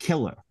like a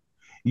killer.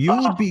 You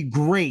would be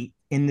great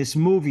in this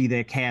movie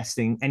they're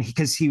casting." And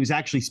because he was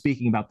actually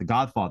speaking about The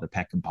Godfather,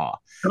 Peckinpah.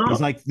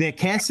 He's like, they're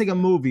casting a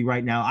movie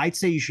right now. I'd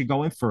say you should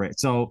go in for it.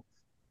 So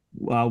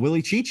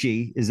Willie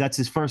Cheech that's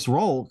his first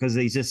role because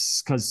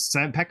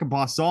Sam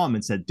Peckinpah saw him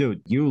and said,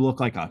 "Dude, you look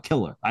like a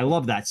killer." I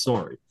love that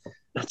story.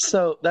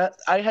 So that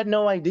I had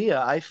no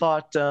idea. I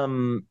thought,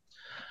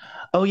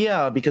 oh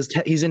yeah, because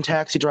he's in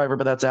Taxi Driver,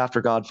 but that's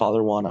after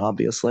Godfather 1,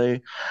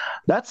 obviously.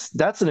 That's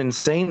an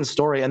insane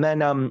story. And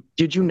then,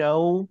 did you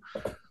know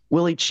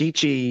Willie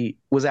Cheech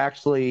was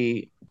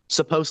actually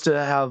supposed to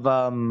have?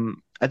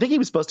 I think he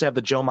was supposed to have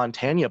the Joe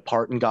Montana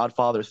part in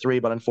Godfather 3,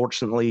 but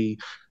unfortunately,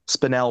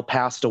 Spinell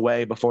passed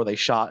away before they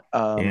shot.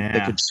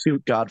 They could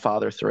shoot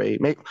Godfather 3.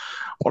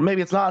 Or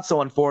maybe it's not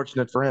so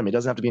unfortunate for him. He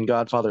doesn't have to be in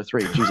Godfather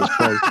 3. Jesus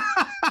Christ.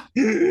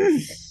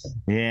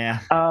 Yeah.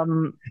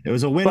 Um, It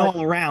was a win but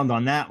all around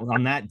on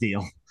that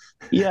deal.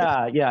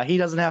 yeah, he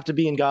doesn't have to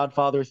be in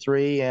Godfather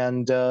 3,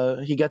 and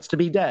he gets to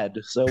be dead.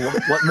 So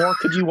what more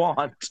could you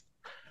want?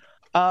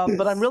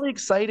 But I'm really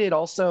excited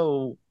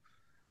also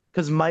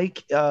because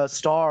Mike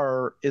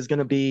Starr is going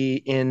to be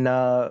in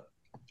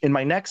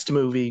my next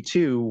movie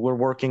too. We're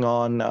working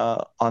on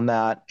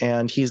that,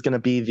 and he's going to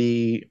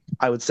be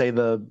I would say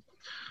the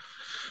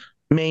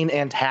main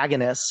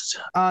antagonist.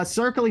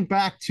 Circling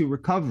back to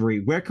Recovery,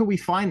 where can we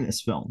find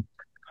this film?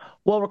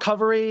 Well,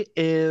 Recovery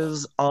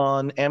is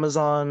on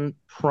Amazon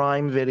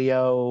Prime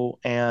Video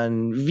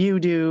and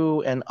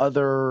Vudu and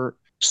other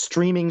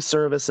streaming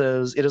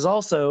services. It is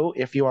also,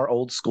 if you are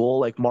old school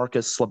like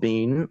Marcus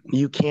Slabine,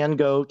 you can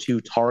go to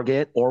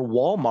Target or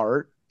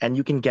Walmart and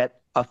you can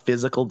get a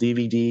physical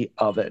DVD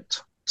of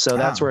it. So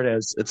that's where it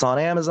is. It's on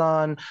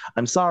Amazon.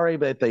 I'm sorry,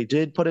 but they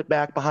did put it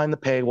back behind the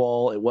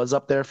paywall. It was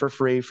up there for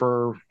free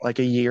for like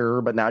a year,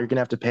 but now you're going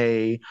to have to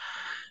pay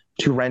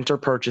to rent or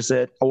purchase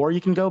it, or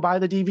you can go buy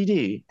the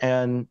DVD.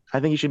 And I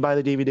think you should buy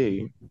the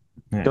DVD.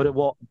 Yeah.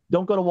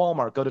 Don't go to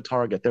Walmart. Go to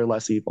Target. They're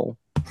less evil.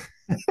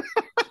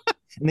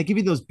 And they give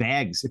you those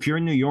bags. If you're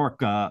in New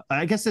York,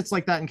 I guess it's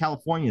like that in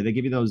California. They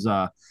give you those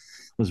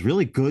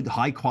really good,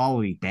 high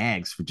quality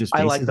bags for just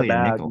basically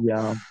a nickel.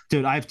 Yeah,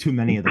 dude, I have too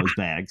many of those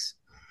bags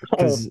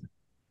because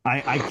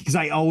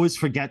I always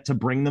forget to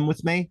bring them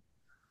with me,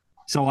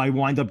 so I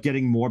wind up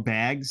getting more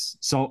bags.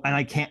 So and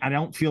I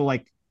don't feel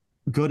like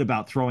good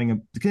about throwing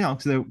them,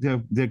 because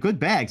they're good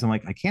bags. I'm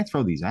like, I can't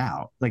throw these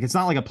out. Like, it's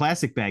not like a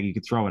plastic bag you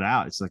could throw it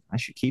out. It's like, I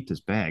should keep this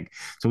bag.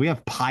 So we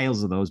have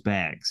piles of those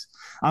bags.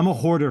 I'm a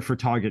hoarder for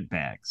Target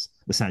bags,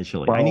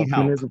 essentially. well, I need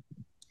help.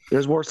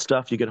 There's worse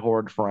stuff you could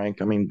hoard,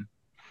 Frank. I mean,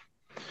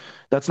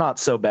 that's not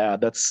so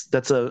bad. That's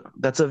a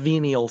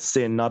venial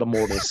sin, not a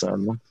mortal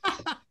sin.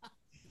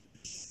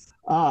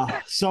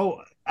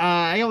 So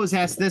I always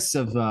ask this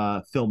of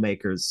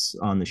filmmakers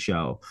on the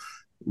show.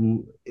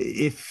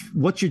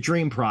 What's your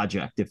dream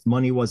project if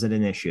money wasn't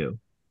an issue?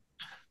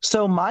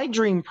 So my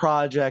dream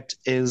project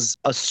is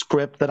a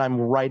script that I'm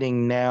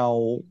writing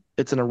now.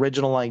 It's an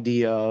original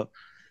idea,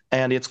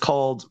 and it's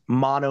called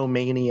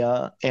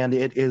Monomania, and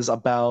it is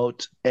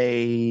about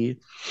a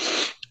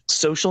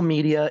social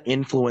media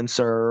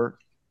influencer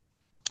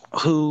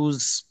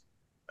who's,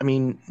 I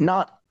mean,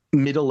 not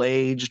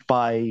middle-aged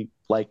by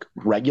like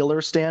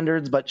regular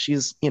standards, but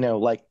she's,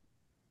 like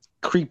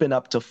creeping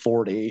up to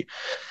 40.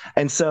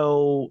 And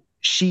so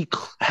she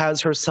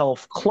has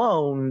herself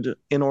cloned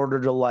in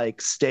order to like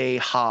stay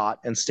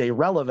hot and stay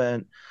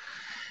relevant.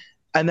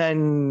 And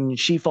then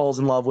she falls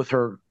in love with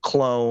her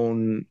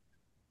clone.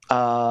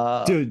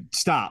 Dude,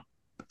 stop.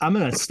 I'm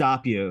going to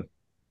stop you.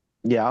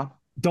 Yeah.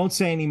 Don't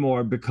say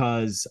anymore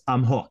because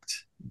I'm hooked.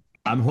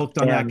 I'm hooked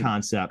on that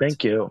concept.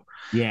 Thank you.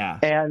 Yeah.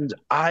 And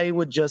I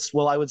would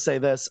say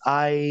this.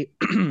 I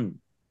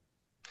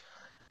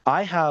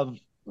have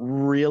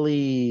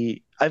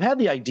I've had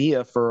the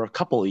idea for a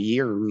couple of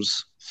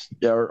years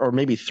or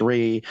maybe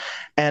 3,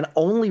 and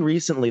only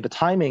recently, the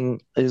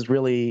timing is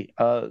really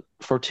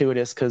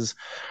fortuitous because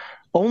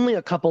only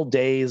a couple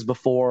days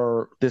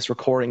before this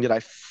recording did I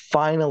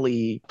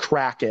finally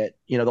crack it.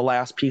 The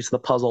last piece of the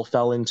puzzle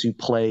fell into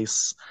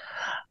place.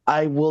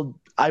 I won't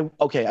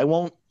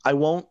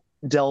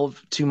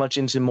delve too much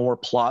into more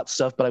plot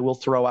stuff, but I will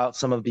throw out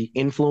some of the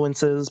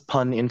influences,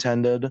 pun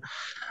intended.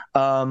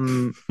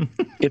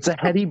 It's a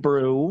heady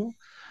brew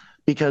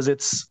because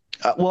it's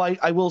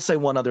I will say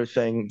one other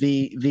thing.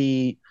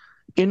 The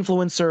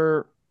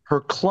influencer,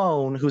 her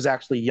clone, who's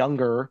actually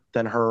younger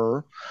than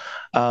her,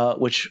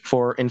 which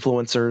for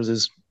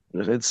influencers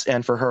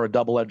and for her a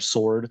double-edged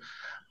sword,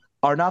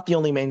 are not the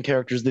only main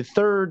characters. The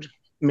third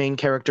main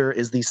character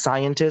is the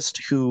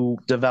scientist who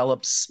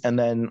develops and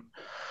then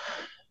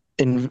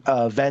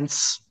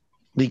invents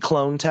the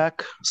clone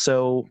tech.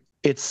 So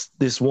it's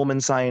this woman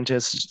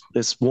scientist,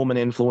 this woman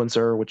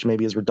influencer, which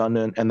maybe is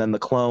redundant, and then the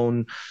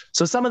clone.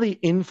 So some of the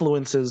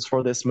influences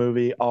for this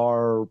movie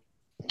are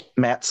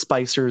Matt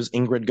Spicer's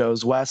Ingrid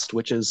Goes West,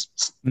 which is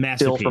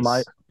still for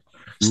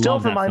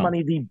my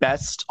money the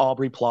best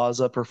Aubrey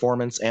Plaza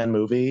performance and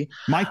movie.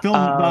 My film,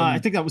 I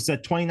think that was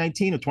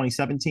 2019 or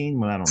 2017.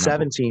 Well, I don't know.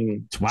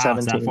 17. Wow,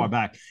 17. It's that far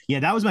back. Yeah,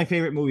 that was my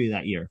favorite movie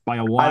that year by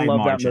a wide margin.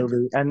 I love that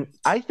movie. And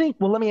I think,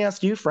 well, let me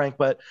ask you, Frank,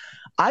 but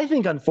I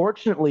think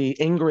unfortunately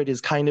Ingrid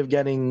is kind of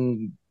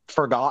getting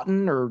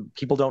forgotten, or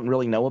people don't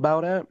really know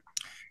about it.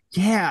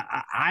 Yeah,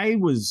 I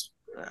was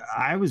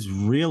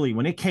really,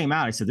 when it came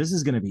out, I said, this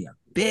is going to be a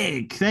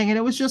big thing. And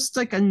it was just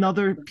like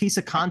another piece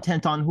of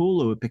content on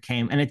Hulu. It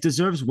became, and it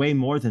deserves way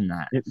more than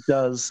that. It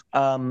does.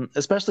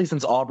 Especially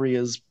since Aubrey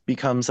has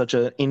become such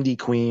an indie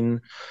queen.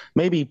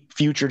 Maybe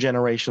future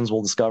generations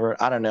will discover it.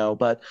 I don't know.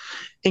 But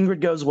Ingrid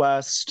Goes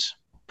West,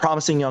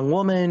 Promising Young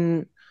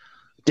Woman,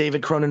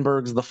 David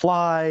Cronenberg's The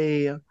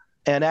Fly,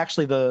 and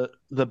actually the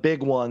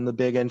big one, the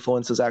big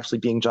influence is actually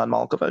being John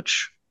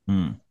Malkovich.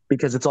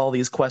 because it's all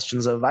these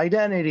questions of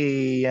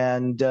identity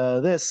and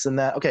this and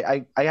that. Okay,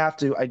 I have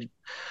to.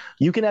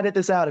 You can edit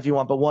this out if you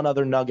want, but one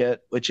other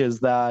nugget, which is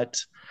that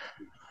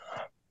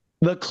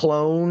the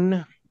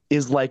clone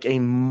is like a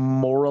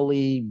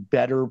morally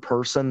better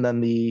person than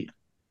the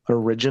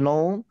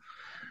original.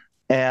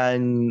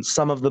 And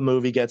some of the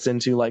movie gets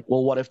into like,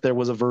 well, what if there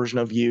was a version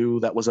of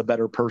you that was a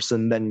better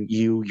person than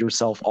you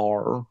yourself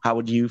are? How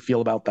would you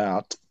feel about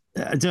that?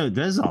 Dude,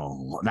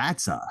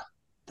 that's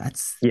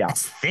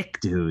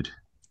thick, dude.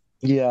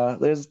 Yeah,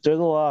 there's a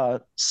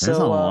lot. There's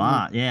a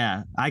lot.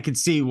 Yeah, I can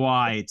see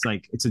why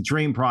it's a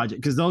dream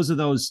project, because those are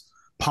those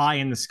pie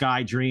in the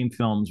sky dream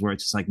films where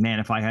it's just like, man,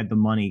 if I had the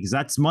money, because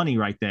that's money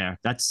right there.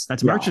 That's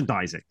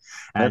merchandising.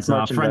 As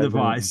a friend of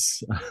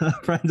ours,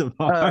 friend of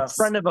ours,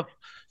 friend of a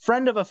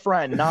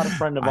friend, not a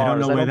friend of ours. I don't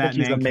know where that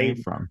name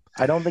came from.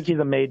 I don't think he's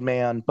a made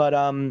man, but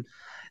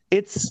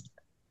it's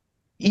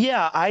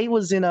I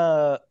was in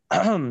a.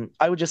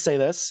 I would just say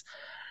this.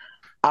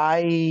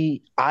 I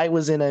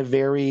was in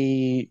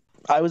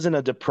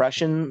a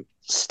depression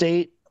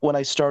state when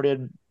I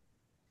started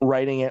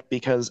writing it,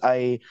 because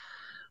I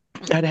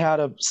had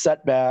a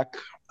setback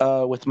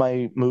with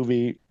my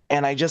movie,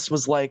 and I just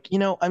was like,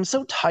 I'm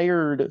so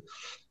tired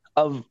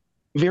of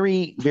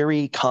very,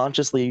 very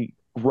consciously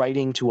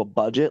writing to a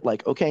budget.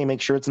 Like, okay,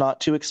 make sure it's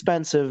not too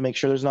expensive, make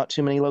sure there's not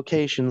too many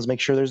locations, make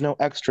sure there's no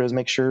extras,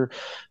 make sure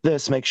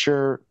this, make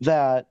sure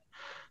that,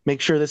 make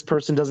sure this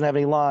person doesn't have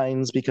any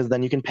lines, because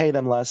then you can pay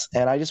them less.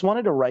 And I just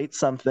wanted to write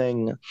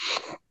something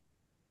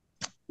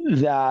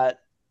that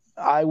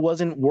I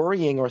wasn't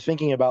worrying or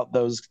thinking about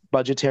those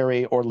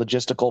budgetary or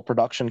logistical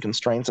production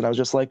constraints. And I was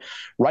just like,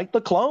 write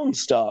the clone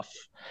stuff.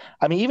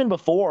 I mean, even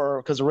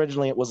before, because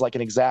originally it was like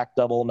an exact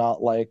double,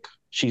 not like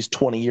she's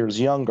 20 years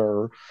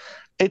younger.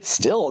 It's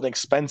still an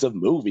expensive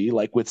movie,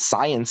 like with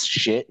science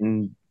shit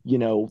and,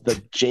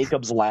 the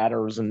Jacob's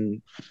ladders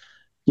and,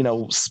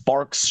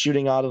 sparks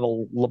shooting out of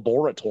the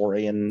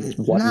laboratory and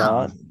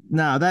whatnot.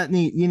 No,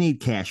 you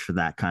need cash for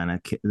that kind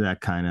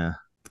of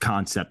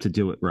concept to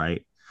do it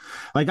right.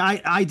 Like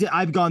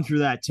I've gone through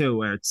that too,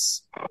 where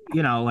it's,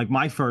 like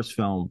my first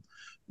film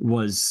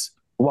was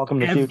Welcome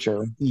to the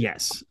Future.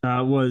 Yes.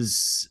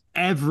 Was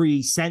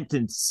every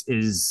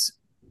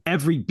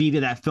beat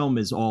of that film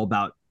is all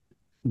about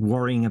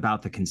worrying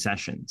about the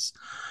concessions.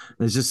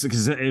 It's just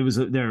because it was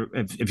there.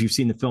 If you've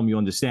seen the film, you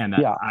understand that.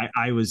 Yeah.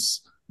 I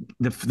was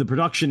the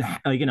production,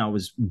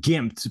 was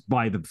gimped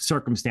by the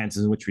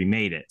circumstances in which we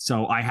made it.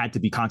 So I had to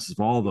be conscious of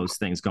all those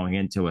things going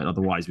into it.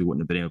 Otherwise, we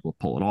wouldn't have been able to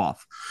pull it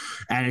off.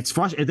 And it's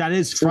frustrating. That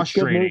is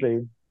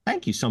frustrating.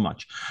 Thank you so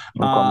much.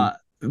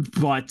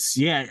 But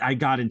yeah, I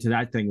got into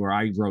that thing where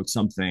I wrote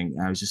something.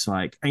 I was just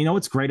like,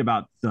 what's great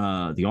about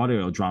the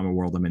audio drama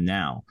world I'm in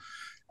now?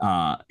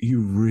 You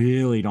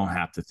really don't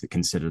have to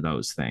consider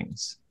those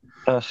things.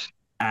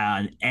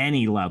 On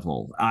any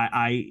level.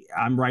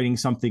 I'm writing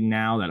something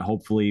now that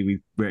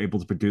hopefully we're able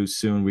to produce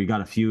soon. We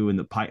got a few in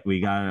the pipe.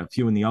 We got a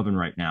few in the oven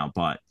right now,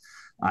 but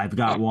I've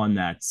got one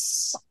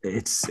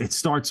it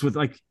starts with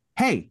like,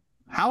 hey,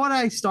 how would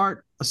I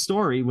start a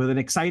story with an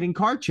exciting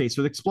car chase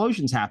with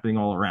explosions happening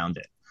all around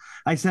it?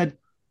 I said,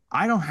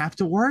 I don't have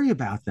to worry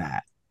about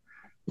that.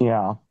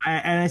 Yeah.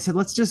 And I said,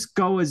 let's just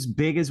go as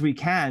big as we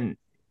can.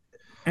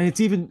 And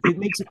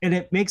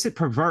it makes it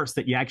perverse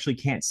that you actually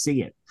can't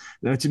see it.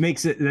 Which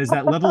makes it, there's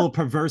that level of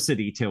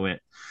perversity to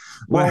it,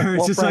 where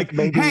it's just Frank,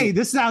 like, hey,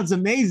 this sounds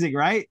amazing,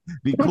 right?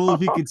 Be cool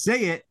if you could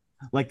say it.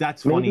 Like,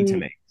 that's funny to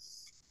me.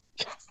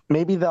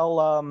 Maybe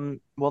they'll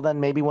then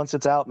maybe once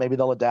it's out, maybe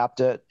they'll adapt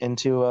it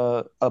into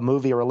a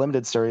movie or a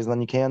limited series, and then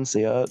you can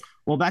see it.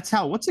 Well, that's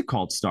how what's it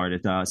called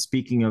started.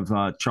 Speaking of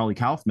Charlie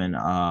Kaufman,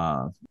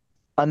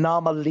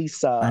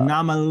 Anomalisa.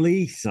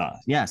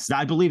 Yes,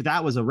 I believe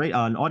that was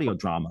an audio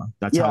drama.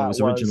 That's how it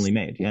was originally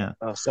made. Yeah.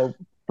 So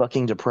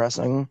fucking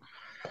depressing.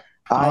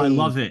 I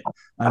love it.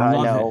 I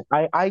love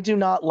it. I do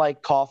not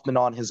like Kaufman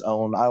on his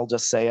own. I'll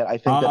just say it. I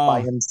think that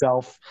by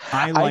himself,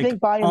 I think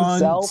by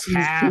himself he's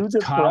too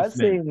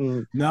depressing.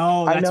 Kaufman.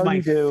 No, that's my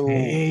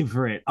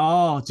favorite.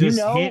 Oh, just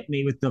hit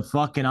me with the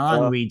fucking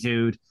ennui,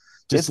 dude.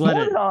 Just let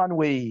it. It's more than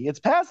ennui. It's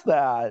past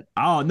that.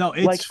 Oh no,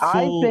 it's like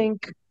full... I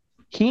think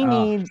he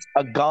needs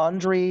a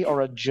Gondry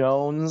or a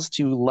Jones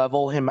to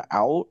level him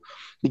out,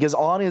 because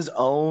on his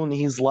own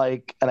he's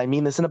like, and I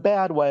mean this in a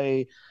bad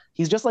way,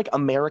 he's just like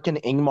American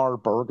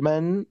Ingmar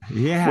Bergman.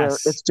 Yes. Where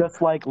it's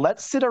just like,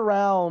 let's sit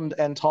around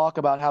and talk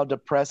about how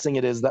depressing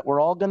it is that we're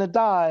all going to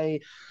die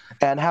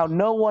and how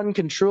no one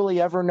can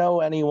truly ever know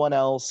anyone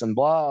else and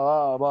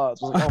blah, blah, blah.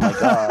 It's like, oh my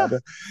God.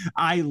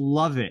 I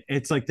love it.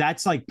 It's like,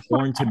 that's like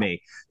porn to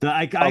me.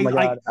 I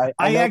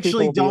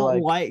actually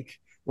don't like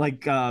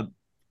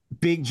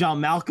Big John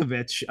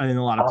Malkovich in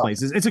a lot of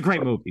places. It's a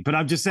great movie, but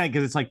I'm just saying,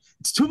 because it's like,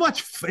 it's too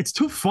much. It's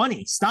too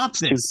funny. Stop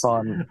this. Too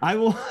fun. I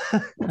will.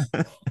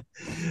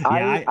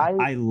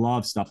 I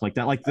love stuff like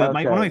that. Like one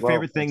of my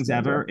favorite things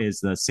ever is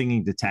The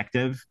Singing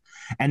Detective,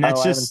 and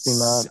that's just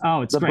it's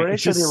the great.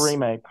 British or the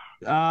remake?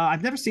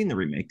 I've never seen the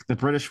remake, the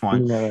British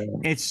one.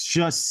 No. It's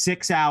just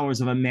 6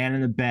 hours of a man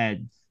in a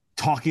bed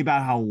talking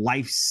about how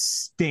life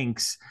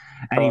stinks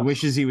and he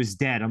wishes he was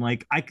dead. I'm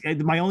like,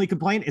 my only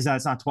complaint is that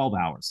it's not 12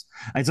 hours.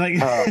 It's like,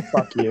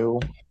 fuck you.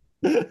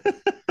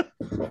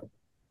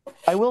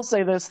 I will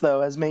say this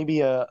though, as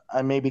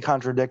I may be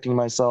contradicting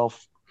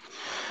myself.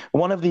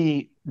 One of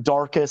the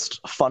darkest,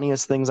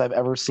 funniest things I've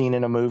ever seen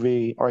in a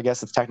movie, or I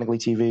guess it's technically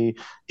TV,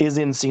 is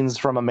in Scenes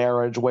from a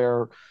Marriage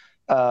where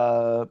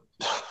fucking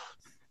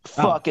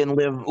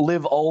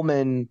Liv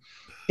Ullmann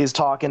is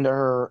talking to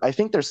her. I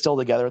think they're still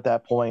together at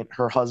that point.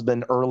 Her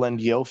husband, Erland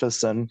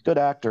Jofsson, good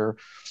actor.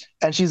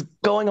 And she's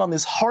going on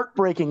this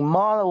heartbreaking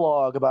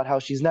monologue about how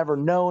she's never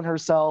known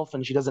herself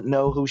and she doesn't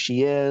know who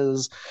she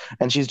is.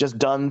 And she's just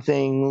done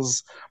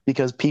things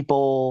because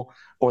people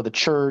or the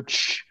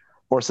church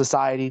or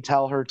society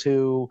tell her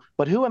to.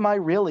 But who am I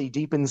really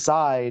deep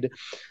inside?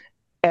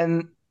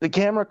 And the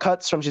camera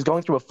cuts from, she's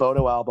going through a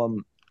photo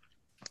album,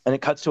 and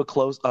it cuts to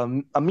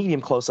a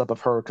medium close up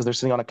of her because they're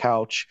sitting on a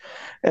couch,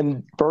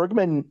 and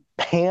Bergman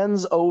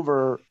pans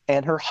over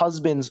and her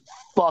husband's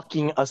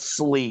fucking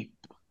asleep,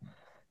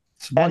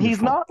 and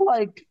he's not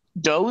like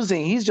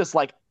dozing, he's just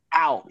like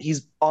out,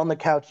 he's on the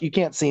couch, you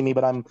can't see me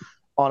but I'm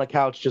on a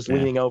couch just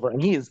leaning over,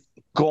 and he is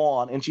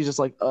gone, and she's just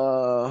like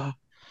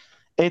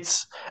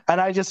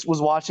and I just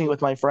was watching it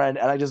with my friend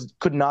and I just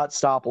could not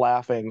stop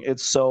laughing.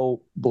 It's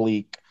so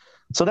bleak.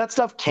 So that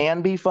stuff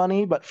can be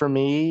funny, but for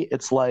me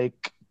it's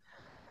like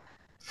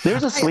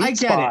there's a sweet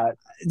spot.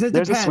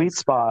 There's a sweet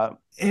spot.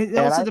 It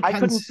also depends. I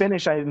couldn't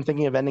finish. I'm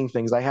thinking of ending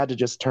things. I had to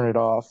just turn it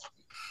off.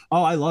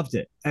 Oh, I loved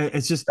it.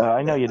 It's just.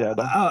 I know you did.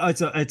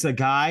 It's a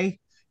guy.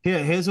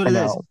 Here's what it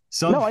is.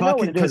 Some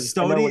fucking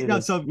custodian. No,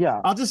 so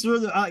yeah. I'll just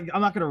ruin.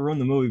 I'm not going to ruin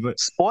the movie, but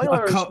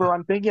spoilers for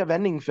I'm thinking of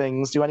ending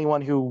things to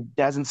anyone who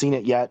hasn't seen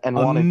it yet and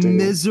wanted to. A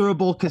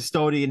miserable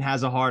custodian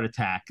has a heart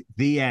attack.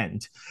 The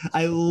end.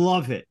 I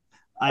love it.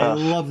 I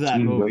love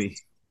that movie.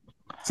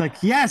 It's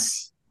like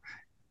yes.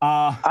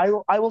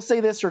 I will say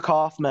this for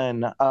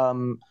Kaufman.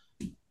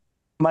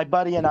 My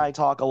buddy and I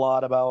talk a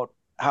lot about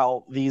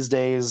how these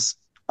days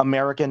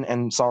American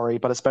and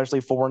but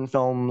especially foreign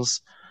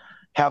films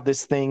have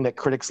this thing that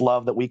critics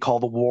love that we call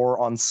the war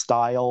on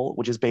style,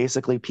 which is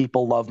basically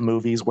people love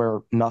movies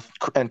where nothing,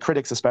 and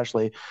critics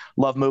especially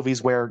love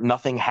movies where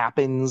nothing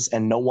happens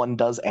and no one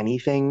does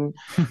anything.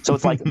 So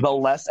it's like the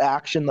less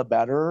action, the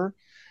better.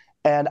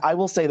 And I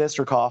will say this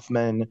for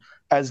Kaufman,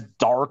 as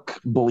dark,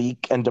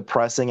 bleak, and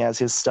depressing as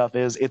his stuff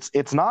is,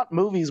 it's not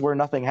movies where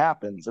nothing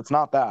happens. It's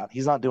not that.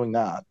 He's not doing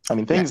that. I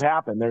mean, things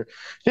happen.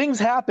 Things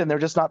happen. They're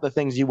just not the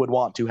things you would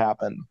want to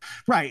happen.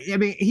 Right. I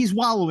mean, he's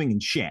wallowing in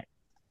shit.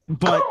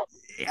 But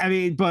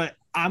but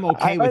I'm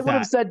okay with that. I would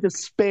have said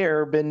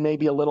despair, been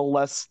maybe a little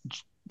less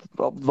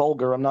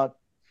vulgar. I'm not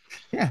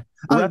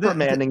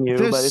reprimanding you,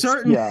 but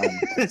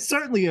there's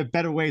certainly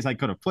better ways I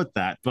could have put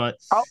that. But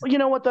you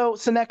know what though,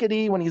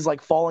 Synecdoche, when he's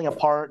like falling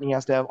apart and he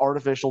has to have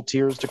artificial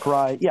tears to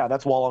cry,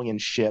 that's wallowing in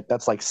shit.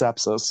 That's like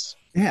sepsis.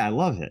 Yeah, I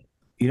love it.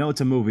 You know,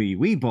 it's a movie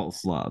we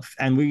both love,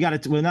 and we're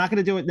not going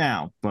to do it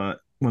now, but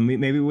when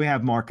maybe we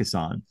have Marcus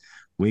on,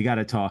 we got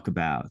to talk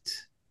about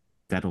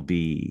That'll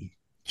Be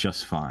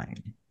Just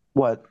Fine.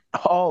 What?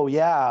 Oh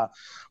yeah.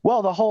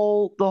 Well, the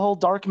whole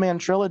Darkman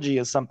trilogy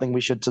is something we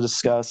should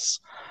discuss.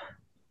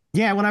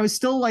 Yeah, when I was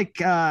still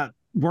like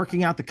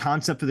working out the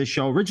concept for the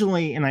show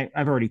originally, and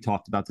I've already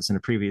talked about this in a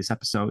previous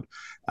episode,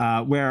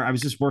 where I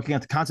was just working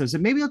out the concept. I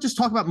said, maybe I'll just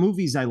talk about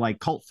movies I like,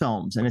 cult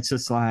films. And it's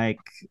just like,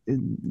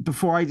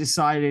 before I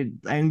decided,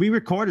 and we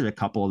recorded a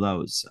couple of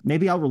those.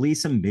 Maybe I'll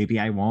release them, maybe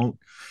I won't.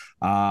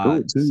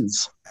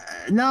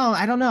 No,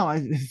 I don't know.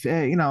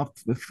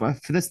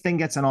 If this thing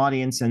gets an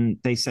audience and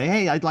they say,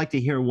 hey, I'd like to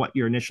hear what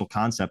your initial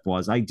concept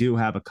was, I do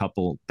have a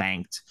couple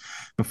banked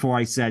before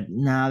I said,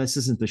 nah, this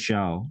isn't the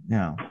show.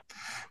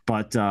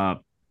 But our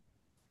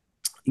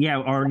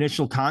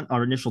initial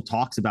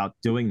talks about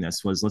doing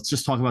this was, let's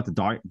just talk about the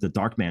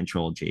Darkman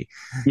trilogy.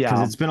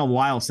 Because it's been a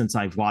while since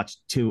I've watched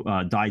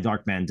Die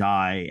Darkman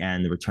Die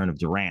and The Return of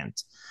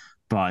Durant.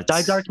 But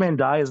Die Darkman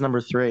Die is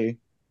number 3.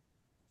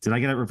 Did I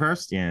get it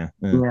reversed? Yeah.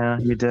 Yeah,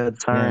 you did.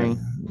 Sorry.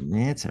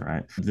 Yeah, it's all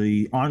right.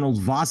 The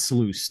Arnold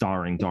Vosloo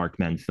starring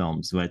Darkmen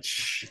films,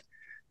 which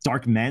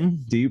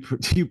Darkmen? Do you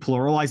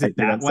pluralize it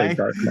that way?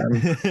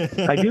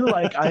 I do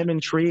like. I am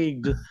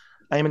intrigued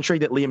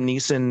that Liam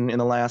Neeson in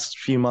the last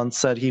few months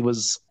said he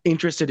was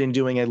interested in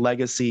doing a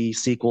legacy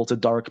sequel to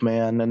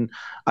Darkman, and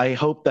I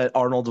hope that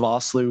Arnold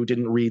Vosloo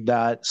didn't read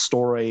that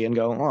story and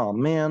go, "Oh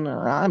man,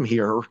 I'm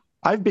here.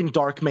 I've been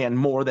Darkman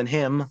more than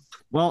him."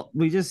 Well,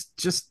 we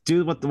just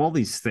do what all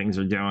these things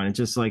are doing. It's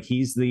just like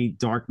he's the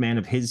Darkman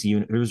of his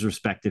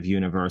respective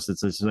universe.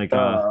 It's just like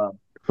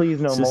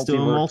please no multiverse. Just do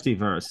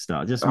multiverse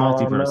stuff. Just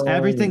multiverse. No.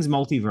 Everything's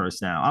multiverse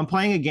now. I'm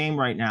playing a game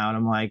right now, and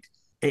I'm like,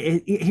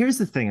 here's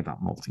the thing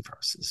about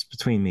multiverses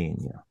between me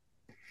and you.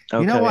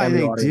 Okay, you know why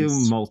they do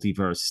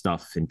multiverse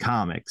stuff in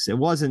comics? It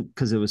wasn't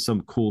because it was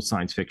some cool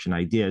science fiction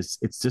ideas.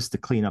 It's just to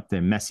clean up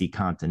their messy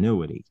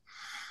continuity.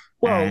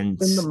 Well, in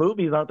the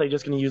movies, aren't they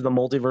just going to use the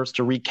multiverse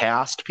to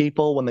recast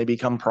people when they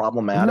become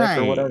problematic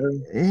or whatever?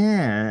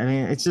 Yeah, I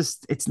mean,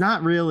 it's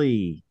not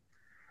really.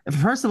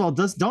 First of all,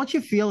 don't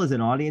you feel as an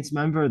audience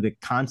member the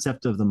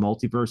concept of the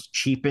multiverse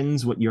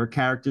cheapens what your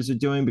characters are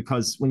doing?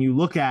 Because when you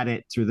look at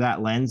it through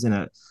that lens in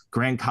a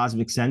grand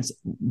cosmic sense,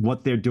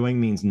 what they're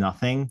doing means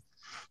nothing.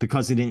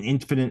 Because in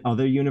infinite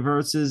other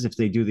universes, if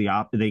they do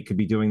they could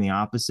be doing the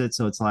opposite.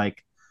 So it's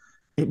like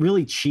it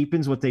really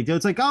cheapens what they do.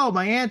 It's like, oh,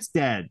 my aunt's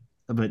dead,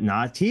 but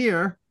not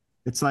here.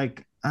 It's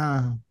like,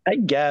 I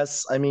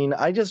guess. I mean,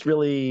 I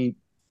saw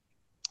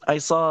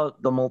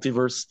the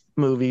multiverse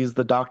movies,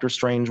 the Doctor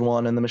Strange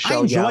one and the I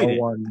Michelle enjoyed Yeoh it,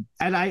 one.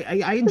 and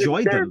I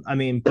enjoyed They're them. I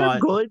mean, they're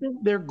but good.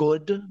 They're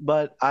good,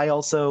 but I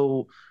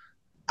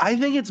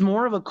think it's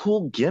more of a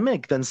cool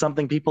gimmick than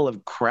something people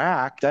have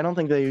cracked. I don't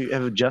think they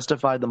have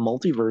justified the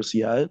multiverse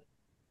yet.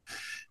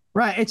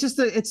 right,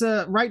 it's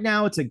a right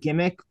now it's a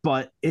gimmick,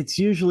 but it's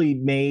usually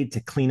made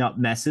to clean up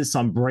messes. So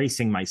I'm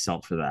bracing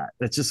myself for that.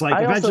 It's just like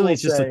I also eventually will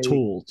it's just a say,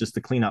 tool just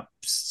to clean up and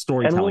we'll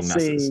storytelling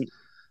messes. see,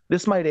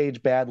 this might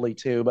age badly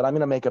too, but I'm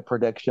going to make a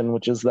prediction,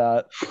 which is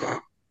that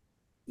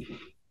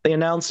they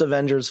announced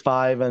Avengers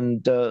 5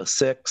 and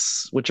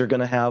 6, which are going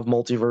to have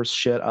multiverse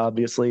shit,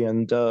 obviously,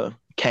 and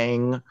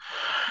Kang.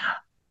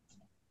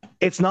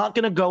 It's not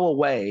going to go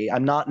away.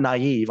 I'm not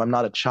naive. I'm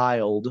not a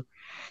child.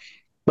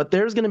 But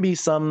there's going to be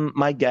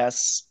my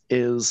guess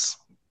is,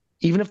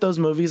 even if those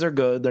movies are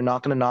good, they're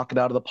not going to knock it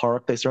out of the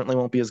park. They certainly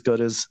won't be as good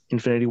as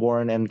Infinity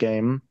War and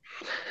Endgame.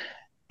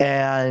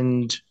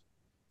 And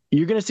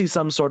you're going to see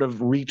some sort of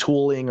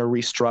retooling or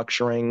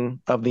restructuring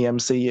of the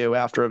MCU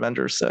after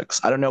Avengers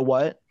 6. I don't know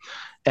what.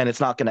 And it's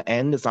not going to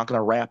end. It's not going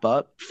to wrap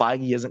up.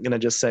 Feige isn't going to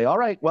just say, all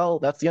right, well,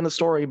 that's the end of the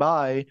story.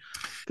 Bye.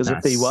 Because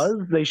if they That's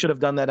was, they should have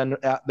done that. And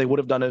they would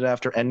have done it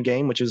after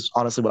Endgame, which is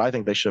honestly what I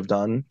think they should have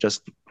done.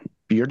 Just,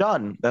 you're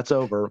done. That's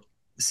over.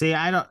 see,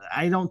 I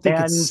don't think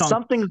it's And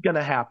something's going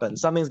to happen.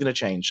 Something's going to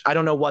change. I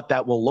don't know what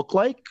that will look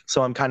like.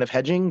 So I'm kind of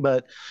hedging,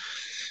 but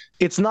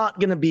it's not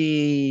going to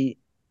be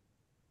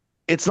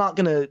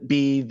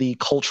the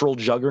cultural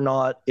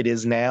juggernaut it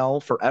is now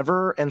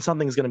forever, and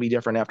something's going to be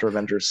different after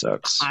Avengers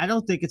 6. I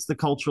don't think it's the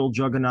cultural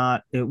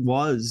juggernaut it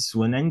was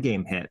when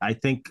Endgame hit. I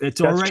think That's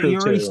you're true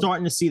already too.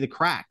 starting to see the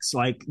cracks.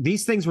 Like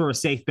these things were a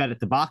safe bet at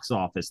the box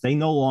office. They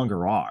no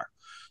longer are.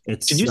 Did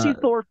It's you see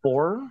Thor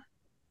 4?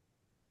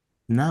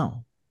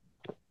 no,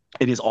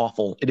 It is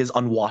awful. It is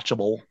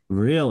unwatchable.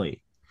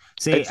 really.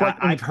 See, It's like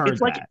I've heard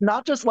it's like that.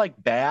 not just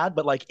like bad,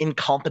 but like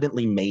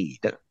incompetently made.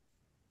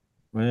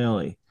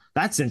 Really,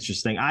 that's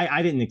interesting.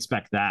 I didn't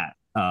expect that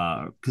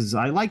because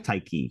I like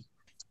Taiki.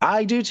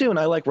 I do too, and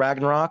I like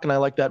Ragnarok, and I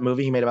like that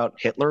movie he made about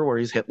Hitler, where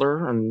he's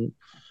Hitler, and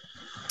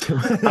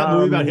That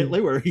movie about um,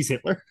 Hitler where he's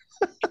Hitler.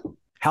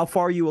 How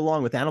far are you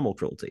along with animal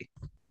cruelty?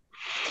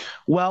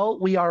 well,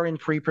 we are in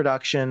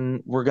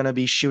pre-production. We're going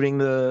to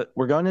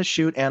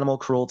shoot Animal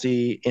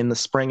Cruelty in the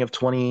spring of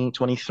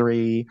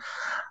 2023.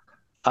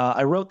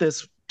 I wrote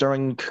this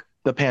during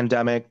the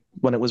pandemic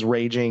when it was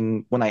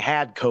raging, when I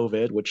had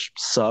COVID, which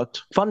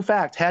sucked. Fun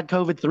fact, had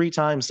COVID 3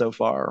 times so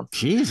far.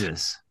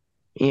 Jesus.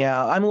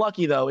 Yeah, I'm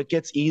lucky though. It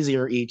gets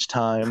easier each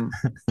time.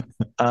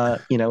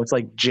 It's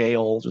like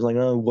jail. Just like,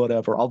 oh,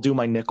 whatever. I'll do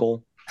my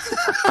nickel.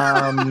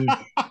 Um,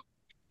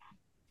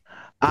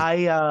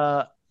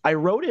 I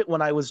wrote it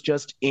when I was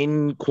just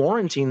in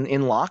quarantine,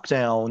 in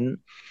lockdown,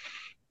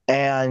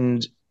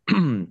 and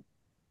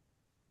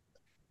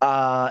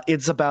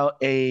it's about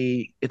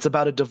a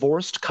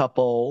divorced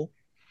couple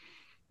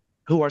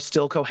who are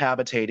still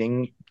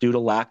cohabitating due to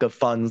lack of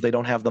funds. They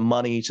don't have the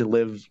money to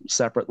live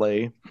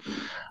separately.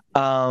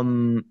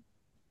 And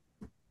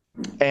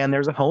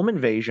there's a home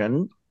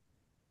invasion.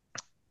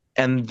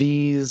 And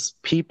these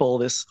people,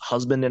 this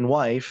husband and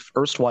wife,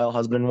 erstwhile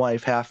husband and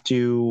wife, have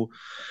to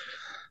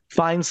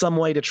find some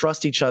way to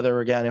trust each other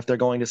again if they're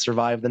going to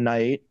survive the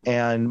night.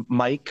 And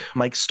Mike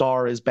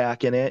Starr is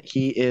back in it.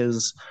 He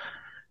is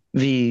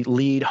the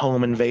lead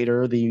home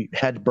invader, the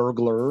head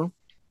burglar.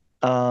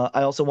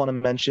 I also want to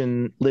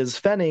mention Liz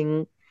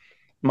Fenning,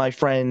 my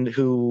friend,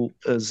 who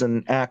is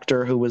an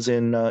actor who was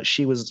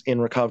she was in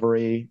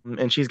recovery,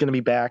 and she's going to be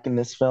back in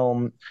this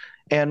film.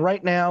 And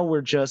right now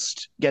we're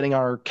just getting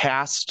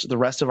the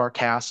rest of our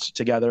cast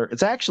together.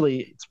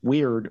 It's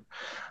weird.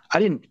 I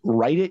didn't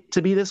write it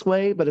to be this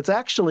way, but it's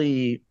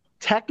actually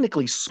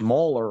technically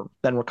smaller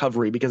than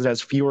Recovery because it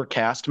has fewer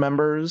cast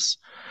members,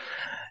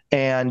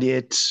 and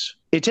it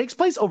takes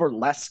place over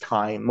less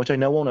time, which I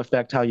know won't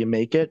affect how you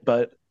make it,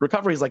 but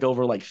Recovery is like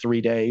over like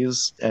 3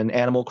 days, and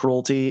Animal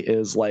Cruelty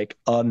is like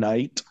a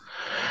night.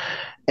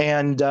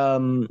 And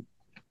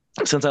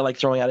since I like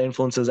throwing out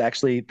influences,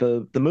 actually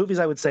the movies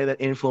I would say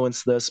that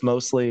influenced this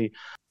mostly.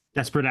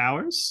 Desperate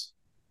Hours?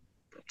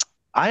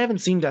 I haven't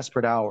seen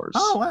Desperate Hours.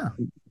 Oh, wow.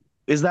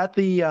 Is that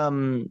the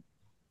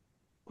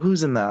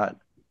who's in that?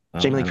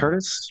 Jamie Lee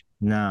Curtis?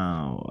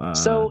 No.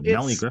 So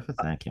Melanie Griffith?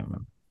 I can't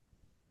remember.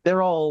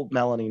 They're all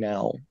Melanie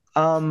now.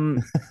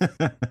 And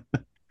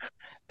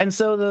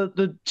so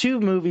the two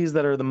movies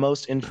that are the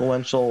most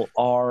influential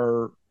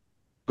are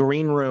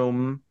Green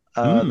Room,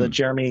 the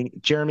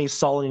Jeremy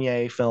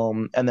Saulnier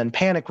film, and then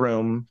Panic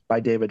Room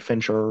by David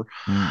Fincher.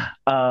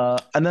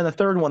 And then the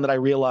third one that I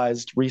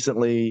realized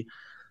recently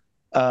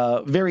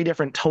Very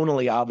different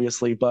tonally,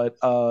 obviously, but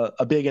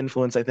a big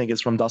influence, I think,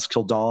 is from Dusk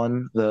Till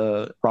Dawn,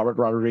 the Robert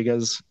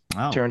Rodriguez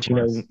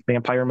Tarantino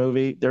vampire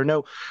movie. There are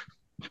no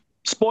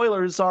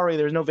spoilers, sorry,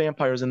 there's no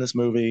vampires in this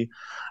movie.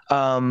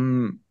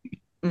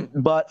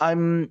 But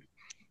I'm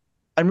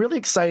really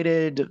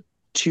excited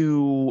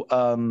to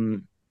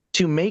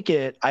make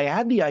it. I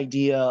had the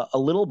idea a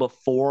little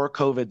before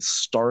COVID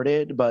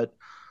started, but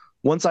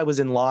once I was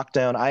in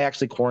lockdown, I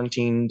actually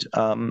quarantined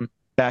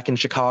back in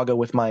Chicago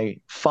with my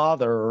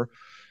father.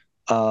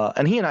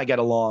 And he and I get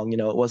along.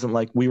 It wasn't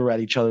like we were at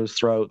each other's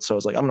throats. So I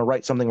was like, I'm going to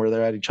write something where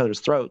they're at each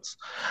other's throats.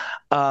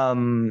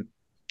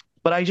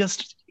 But I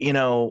just,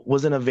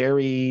 was in a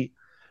very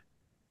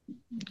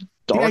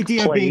dark the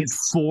idea place. of being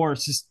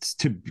forced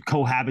to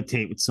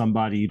cohabitate with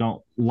somebody you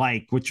don't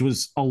like, which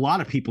was a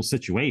lot of people's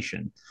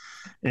situation.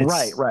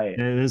 Right.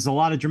 There's a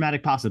lot of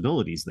dramatic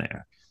possibilities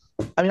there.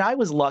 I mean, I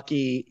was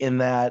lucky in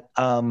that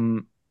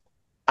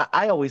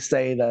I always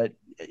say that,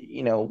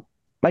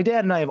 my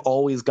dad and I have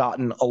always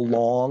gotten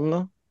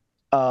along.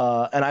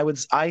 And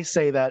I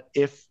say that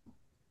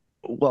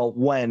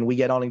when we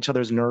get on each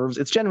other's nerves,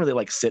 it's generally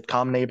like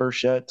sitcom neighbor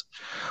shit.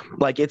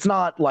 Like, it's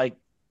not like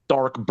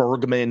dark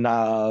Bergman,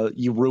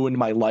 you ruined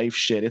my life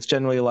shit. It's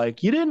generally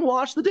like, you didn't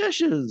wash the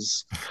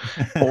dishes,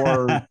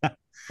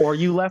 or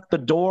you left the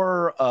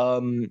door,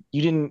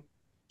 you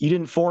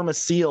didn't form a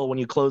seal when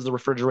you closed the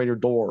refrigerator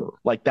door,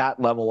 like that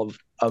level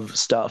of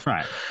stuff.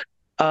 Right.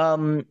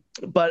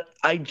 But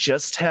I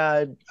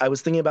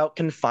was thinking about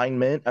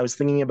confinement. I was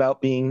thinking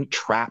about being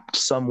trapped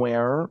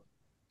somewhere.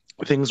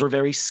 Things were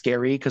very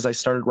scary because I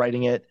started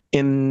writing it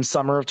in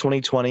summer of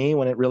 2020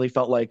 when it really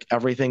felt like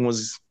everything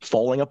was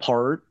falling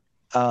apart.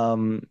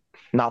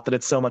 Not that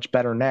it's so much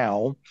better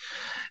now.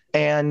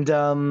 And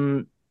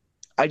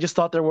I just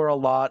thought there were a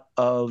lot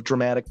of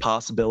dramatic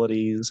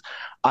possibilities.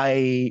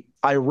 I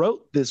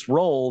wrote this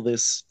role,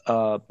 this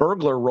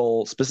burglar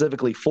role,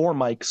 specifically for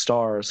Mike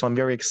Starr, so I'm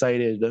very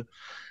excited.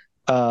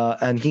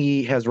 And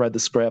he has read the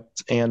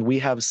script, and we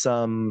have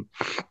some,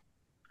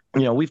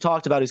 we've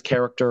talked about his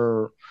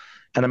character,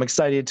 and I'm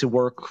excited to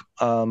work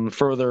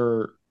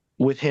further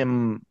with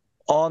him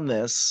on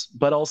this.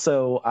 But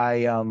also,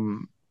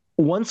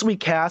 once we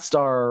cast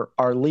our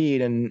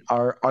lead, and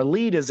our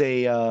lead is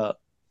a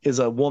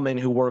woman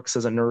who works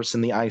as a nurse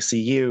in the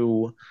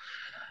ICU,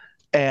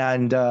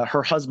 and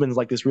her husband's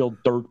like this real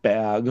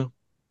dirtbag.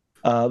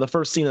 The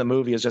first scene of the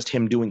movie is just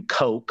him doing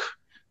coke.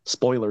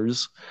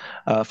 Spoilers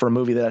for a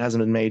movie that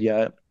hasn't been made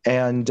yet.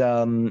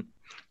 And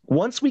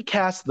once we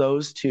cast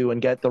those two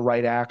and get the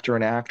right actor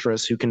and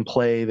actress who can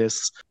play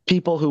this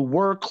people who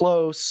were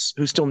close,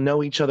 who still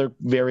know each other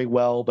very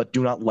well, but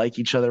do not like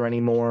each other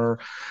anymore,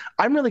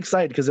 I'm really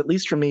excited because, at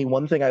least for me,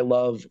 one thing I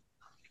love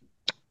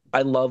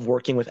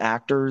working with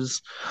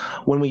actors.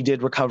 When we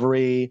did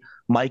Recovery,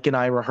 Mike and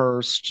I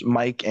rehearsed.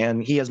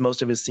 And he has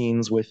most of his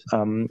scenes with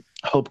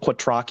Hope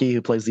Quattrocki,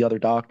 who plays the other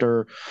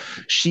doctor.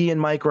 She and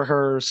Mike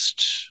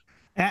rehearsed.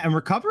 And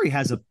Recovery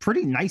has a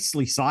pretty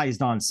nicely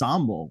sized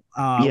ensemble,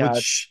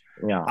 which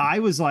I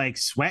was like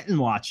sweating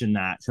watching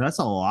that. So that's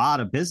a lot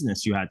of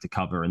business you had to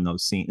cover in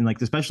those scenes,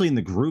 like especially in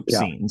the group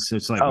scenes. So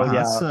it's like,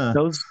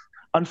 those.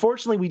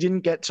 Unfortunately, we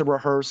didn't get to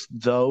rehearse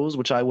those,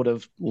 which I would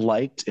have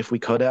liked if we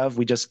could have.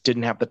 We just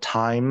didn't have the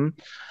time.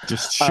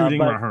 Just shooting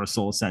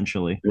rehearsal,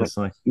 essentially.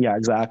 Yeah,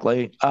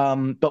 exactly.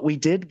 But we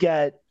did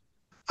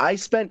I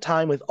spent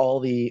time with all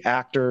the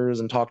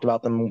actors and talked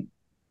about them,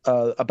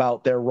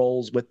 about their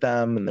roles with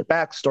them and their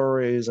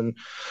backstories and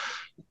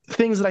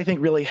things that I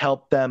think really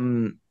helped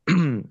them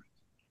and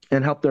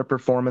helped their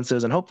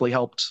performances and hopefully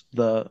helped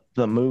the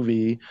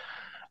movie.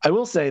 I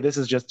will say, this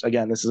is a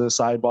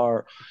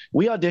sidebar.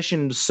 We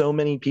auditioned so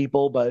many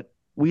people, but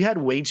we had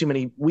way too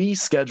many. We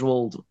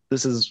scheduled,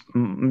 this is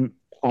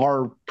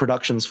our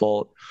production's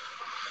fault.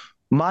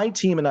 My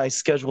team and I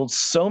scheduled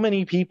so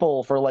many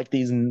people for like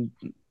these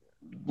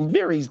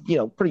very,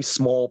 pretty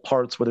small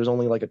parts where there's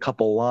only like a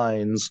couple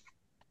lines.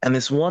 And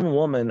this one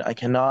woman,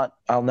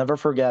 I'll never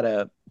forget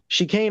it.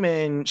 She came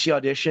in, she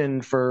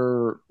auditioned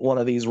for one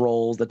of these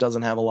roles that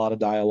doesn't have a lot of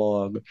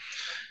dialogue.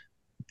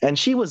 And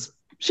she was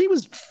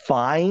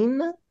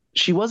fine.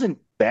 She wasn't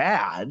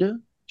bad.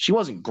 She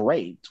wasn't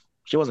great.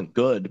 She wasn't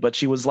good, but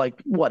she was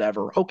like,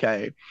 whatever.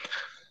 Okay.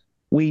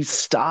 We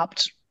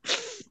stopped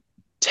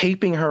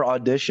taping her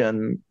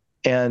audition,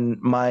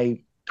 and my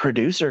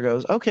producer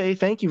goes, okay,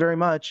 thank you very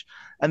much.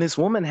 And this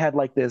woman had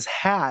like this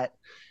hat.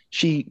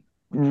 She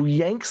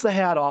yanks the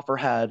hat off her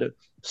head.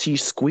 She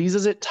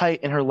squeezes it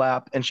tight in her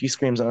lap, and she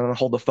screams, and I'm going to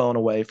hold the phone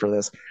away for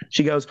this.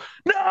 She goes,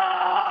 no!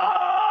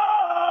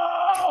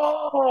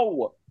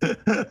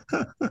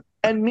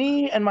 And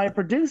me and my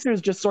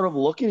producers just sort of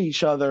look at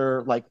each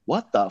other like,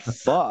 what the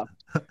fuck?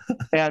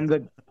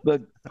 And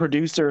the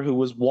producer who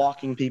was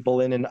walking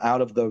people in and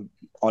out of the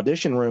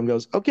audition room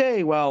goes,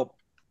 okay, well,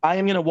 I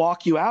am going to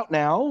walk you out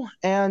now,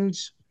 and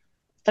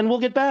we'll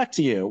get back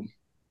to you.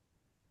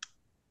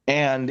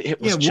 And it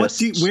was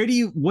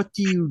what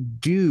do you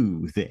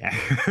do there?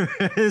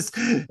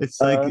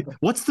 It's like,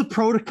 what's the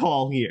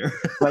protocol here?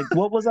 Like,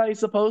 what was I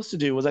supposed to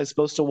do? Was I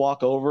supposed to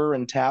walk over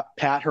and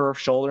pat her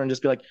shoulder and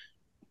just be like,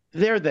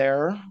 they're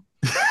there.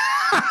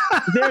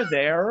 They're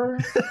there.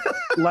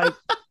 Like,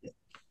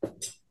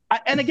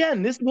 and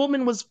again, this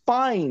woman was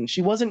fine.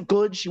 She wasn't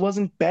good. She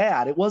wasn't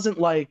bad. It wasn't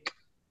like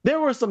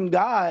there were some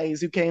guys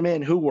who came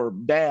in who were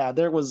bad.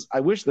 I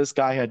wish this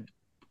guy had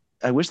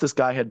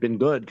been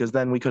good, because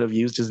then we could have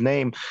used his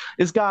name.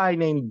 This guy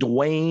named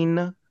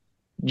Dwayne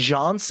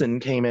Johnson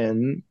came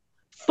in,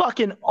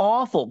 fucking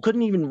awful.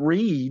 Couldn't even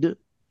read.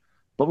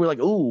 But we're like,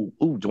 ooh,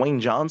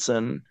 Dwayne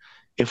Johnson.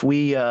 If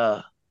we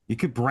you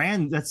could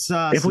brand that's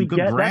if we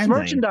get that's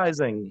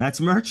merchandising.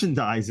 That's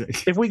merchandising.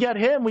 If we get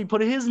him, we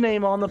put his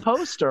name on the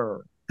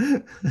poster.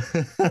 But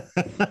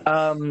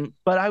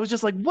I was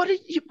just like, what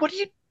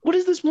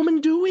is this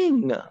woman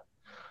doing?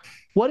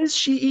 What is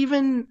she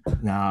even?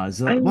 No,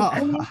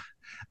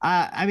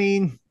 I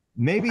mean,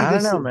 maybe I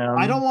don't know, man.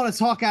 I don't want to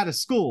talk out of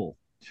school,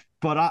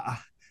 but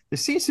there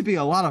seems to be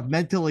a lot of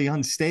mentally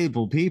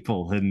unstable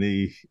people in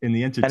the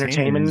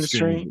entertainment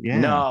industry. Yeah.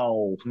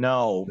 No.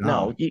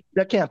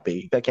 That can't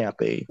be.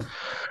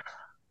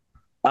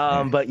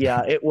 But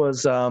yeah, it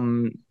was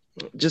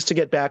just to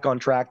get back on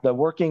track. The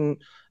working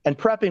and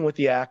prepping with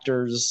the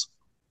actors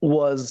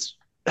was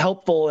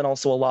helpful and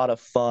also a lot of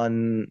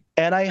fun.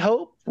 And I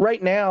hope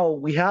right now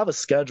we have a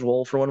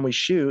schedule for when we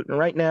shoot, and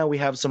right now we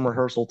have some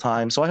rehearsal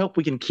time. So I hope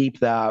we can keep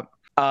that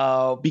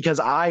because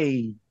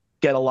I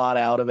get a lot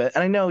out of it.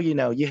 And I know,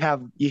 you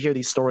hear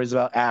these stories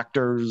about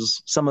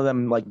actors, some of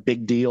them like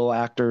big deal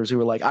actors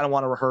who are like, I don't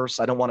want to rehearse.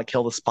 I don't want to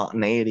kill the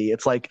spontaneity.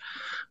 It's like,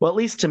 well, at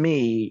least to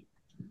me,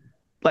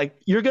 like,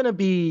 you're going to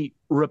be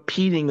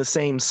repeating the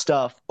same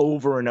stuff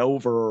over and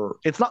over.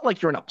 It's not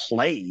like you're in a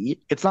play.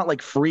 It's not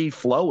like free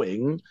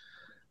flowing.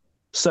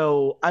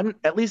 So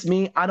at least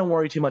me, I don't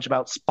worry too much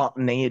about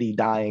spontaneity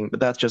dying,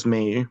 but that's just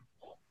me.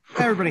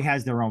 Everybody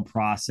has their own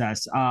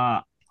process.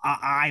 I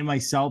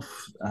myself,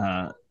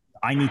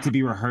 I need to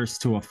be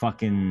rehearsed to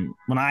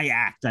when I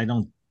act, I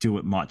don't do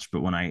it much,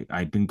 but when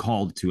I've been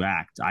called to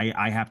act,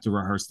 I have to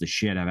rehearse the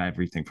shit out of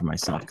everything for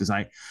myself. Because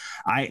I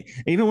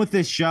even with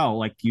this show,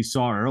 like you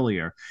saw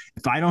earlier,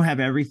 if I don't have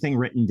everything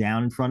written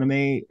down in front of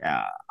me,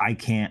 I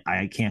can't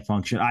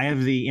function. I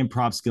have the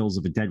improv skills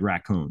of a dead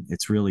raccoon.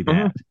 It's really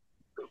bad. Mm-hmm.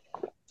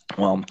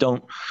 Well,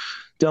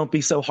 don't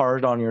be so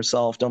hard on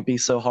yourself. Don't be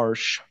so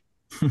harsh.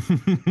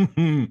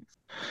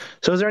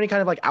 So is there any kind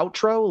of like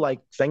outro, like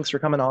thanks for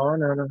coming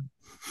on? Or...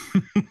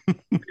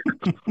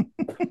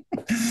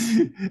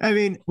 I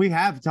mean, we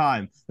have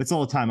time. That's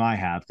all the time I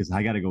have because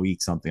I got to go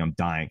eat something. I'm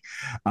dying.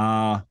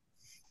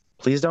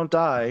 Please don't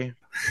die.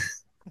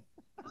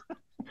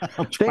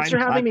 Thanks for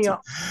having me on.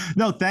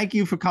 No, thank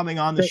you for coming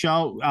on the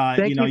show.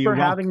 Thank you for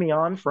having me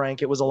on,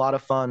 Frank. It was a lot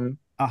of fun.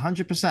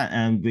 100%,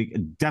 and we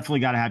definitely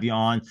got to have you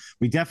on.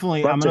 I'm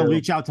going to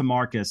reach out to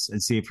Marcus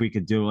and see if we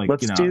could do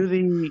let's do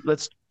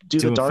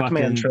the Dark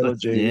Man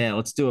trilogy.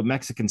 Let's do a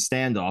Mexican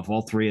standoff,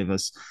 all three of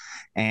us,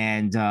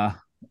 and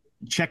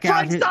check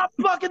out. Frank, stop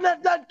fucking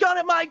that gun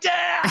at my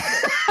dad.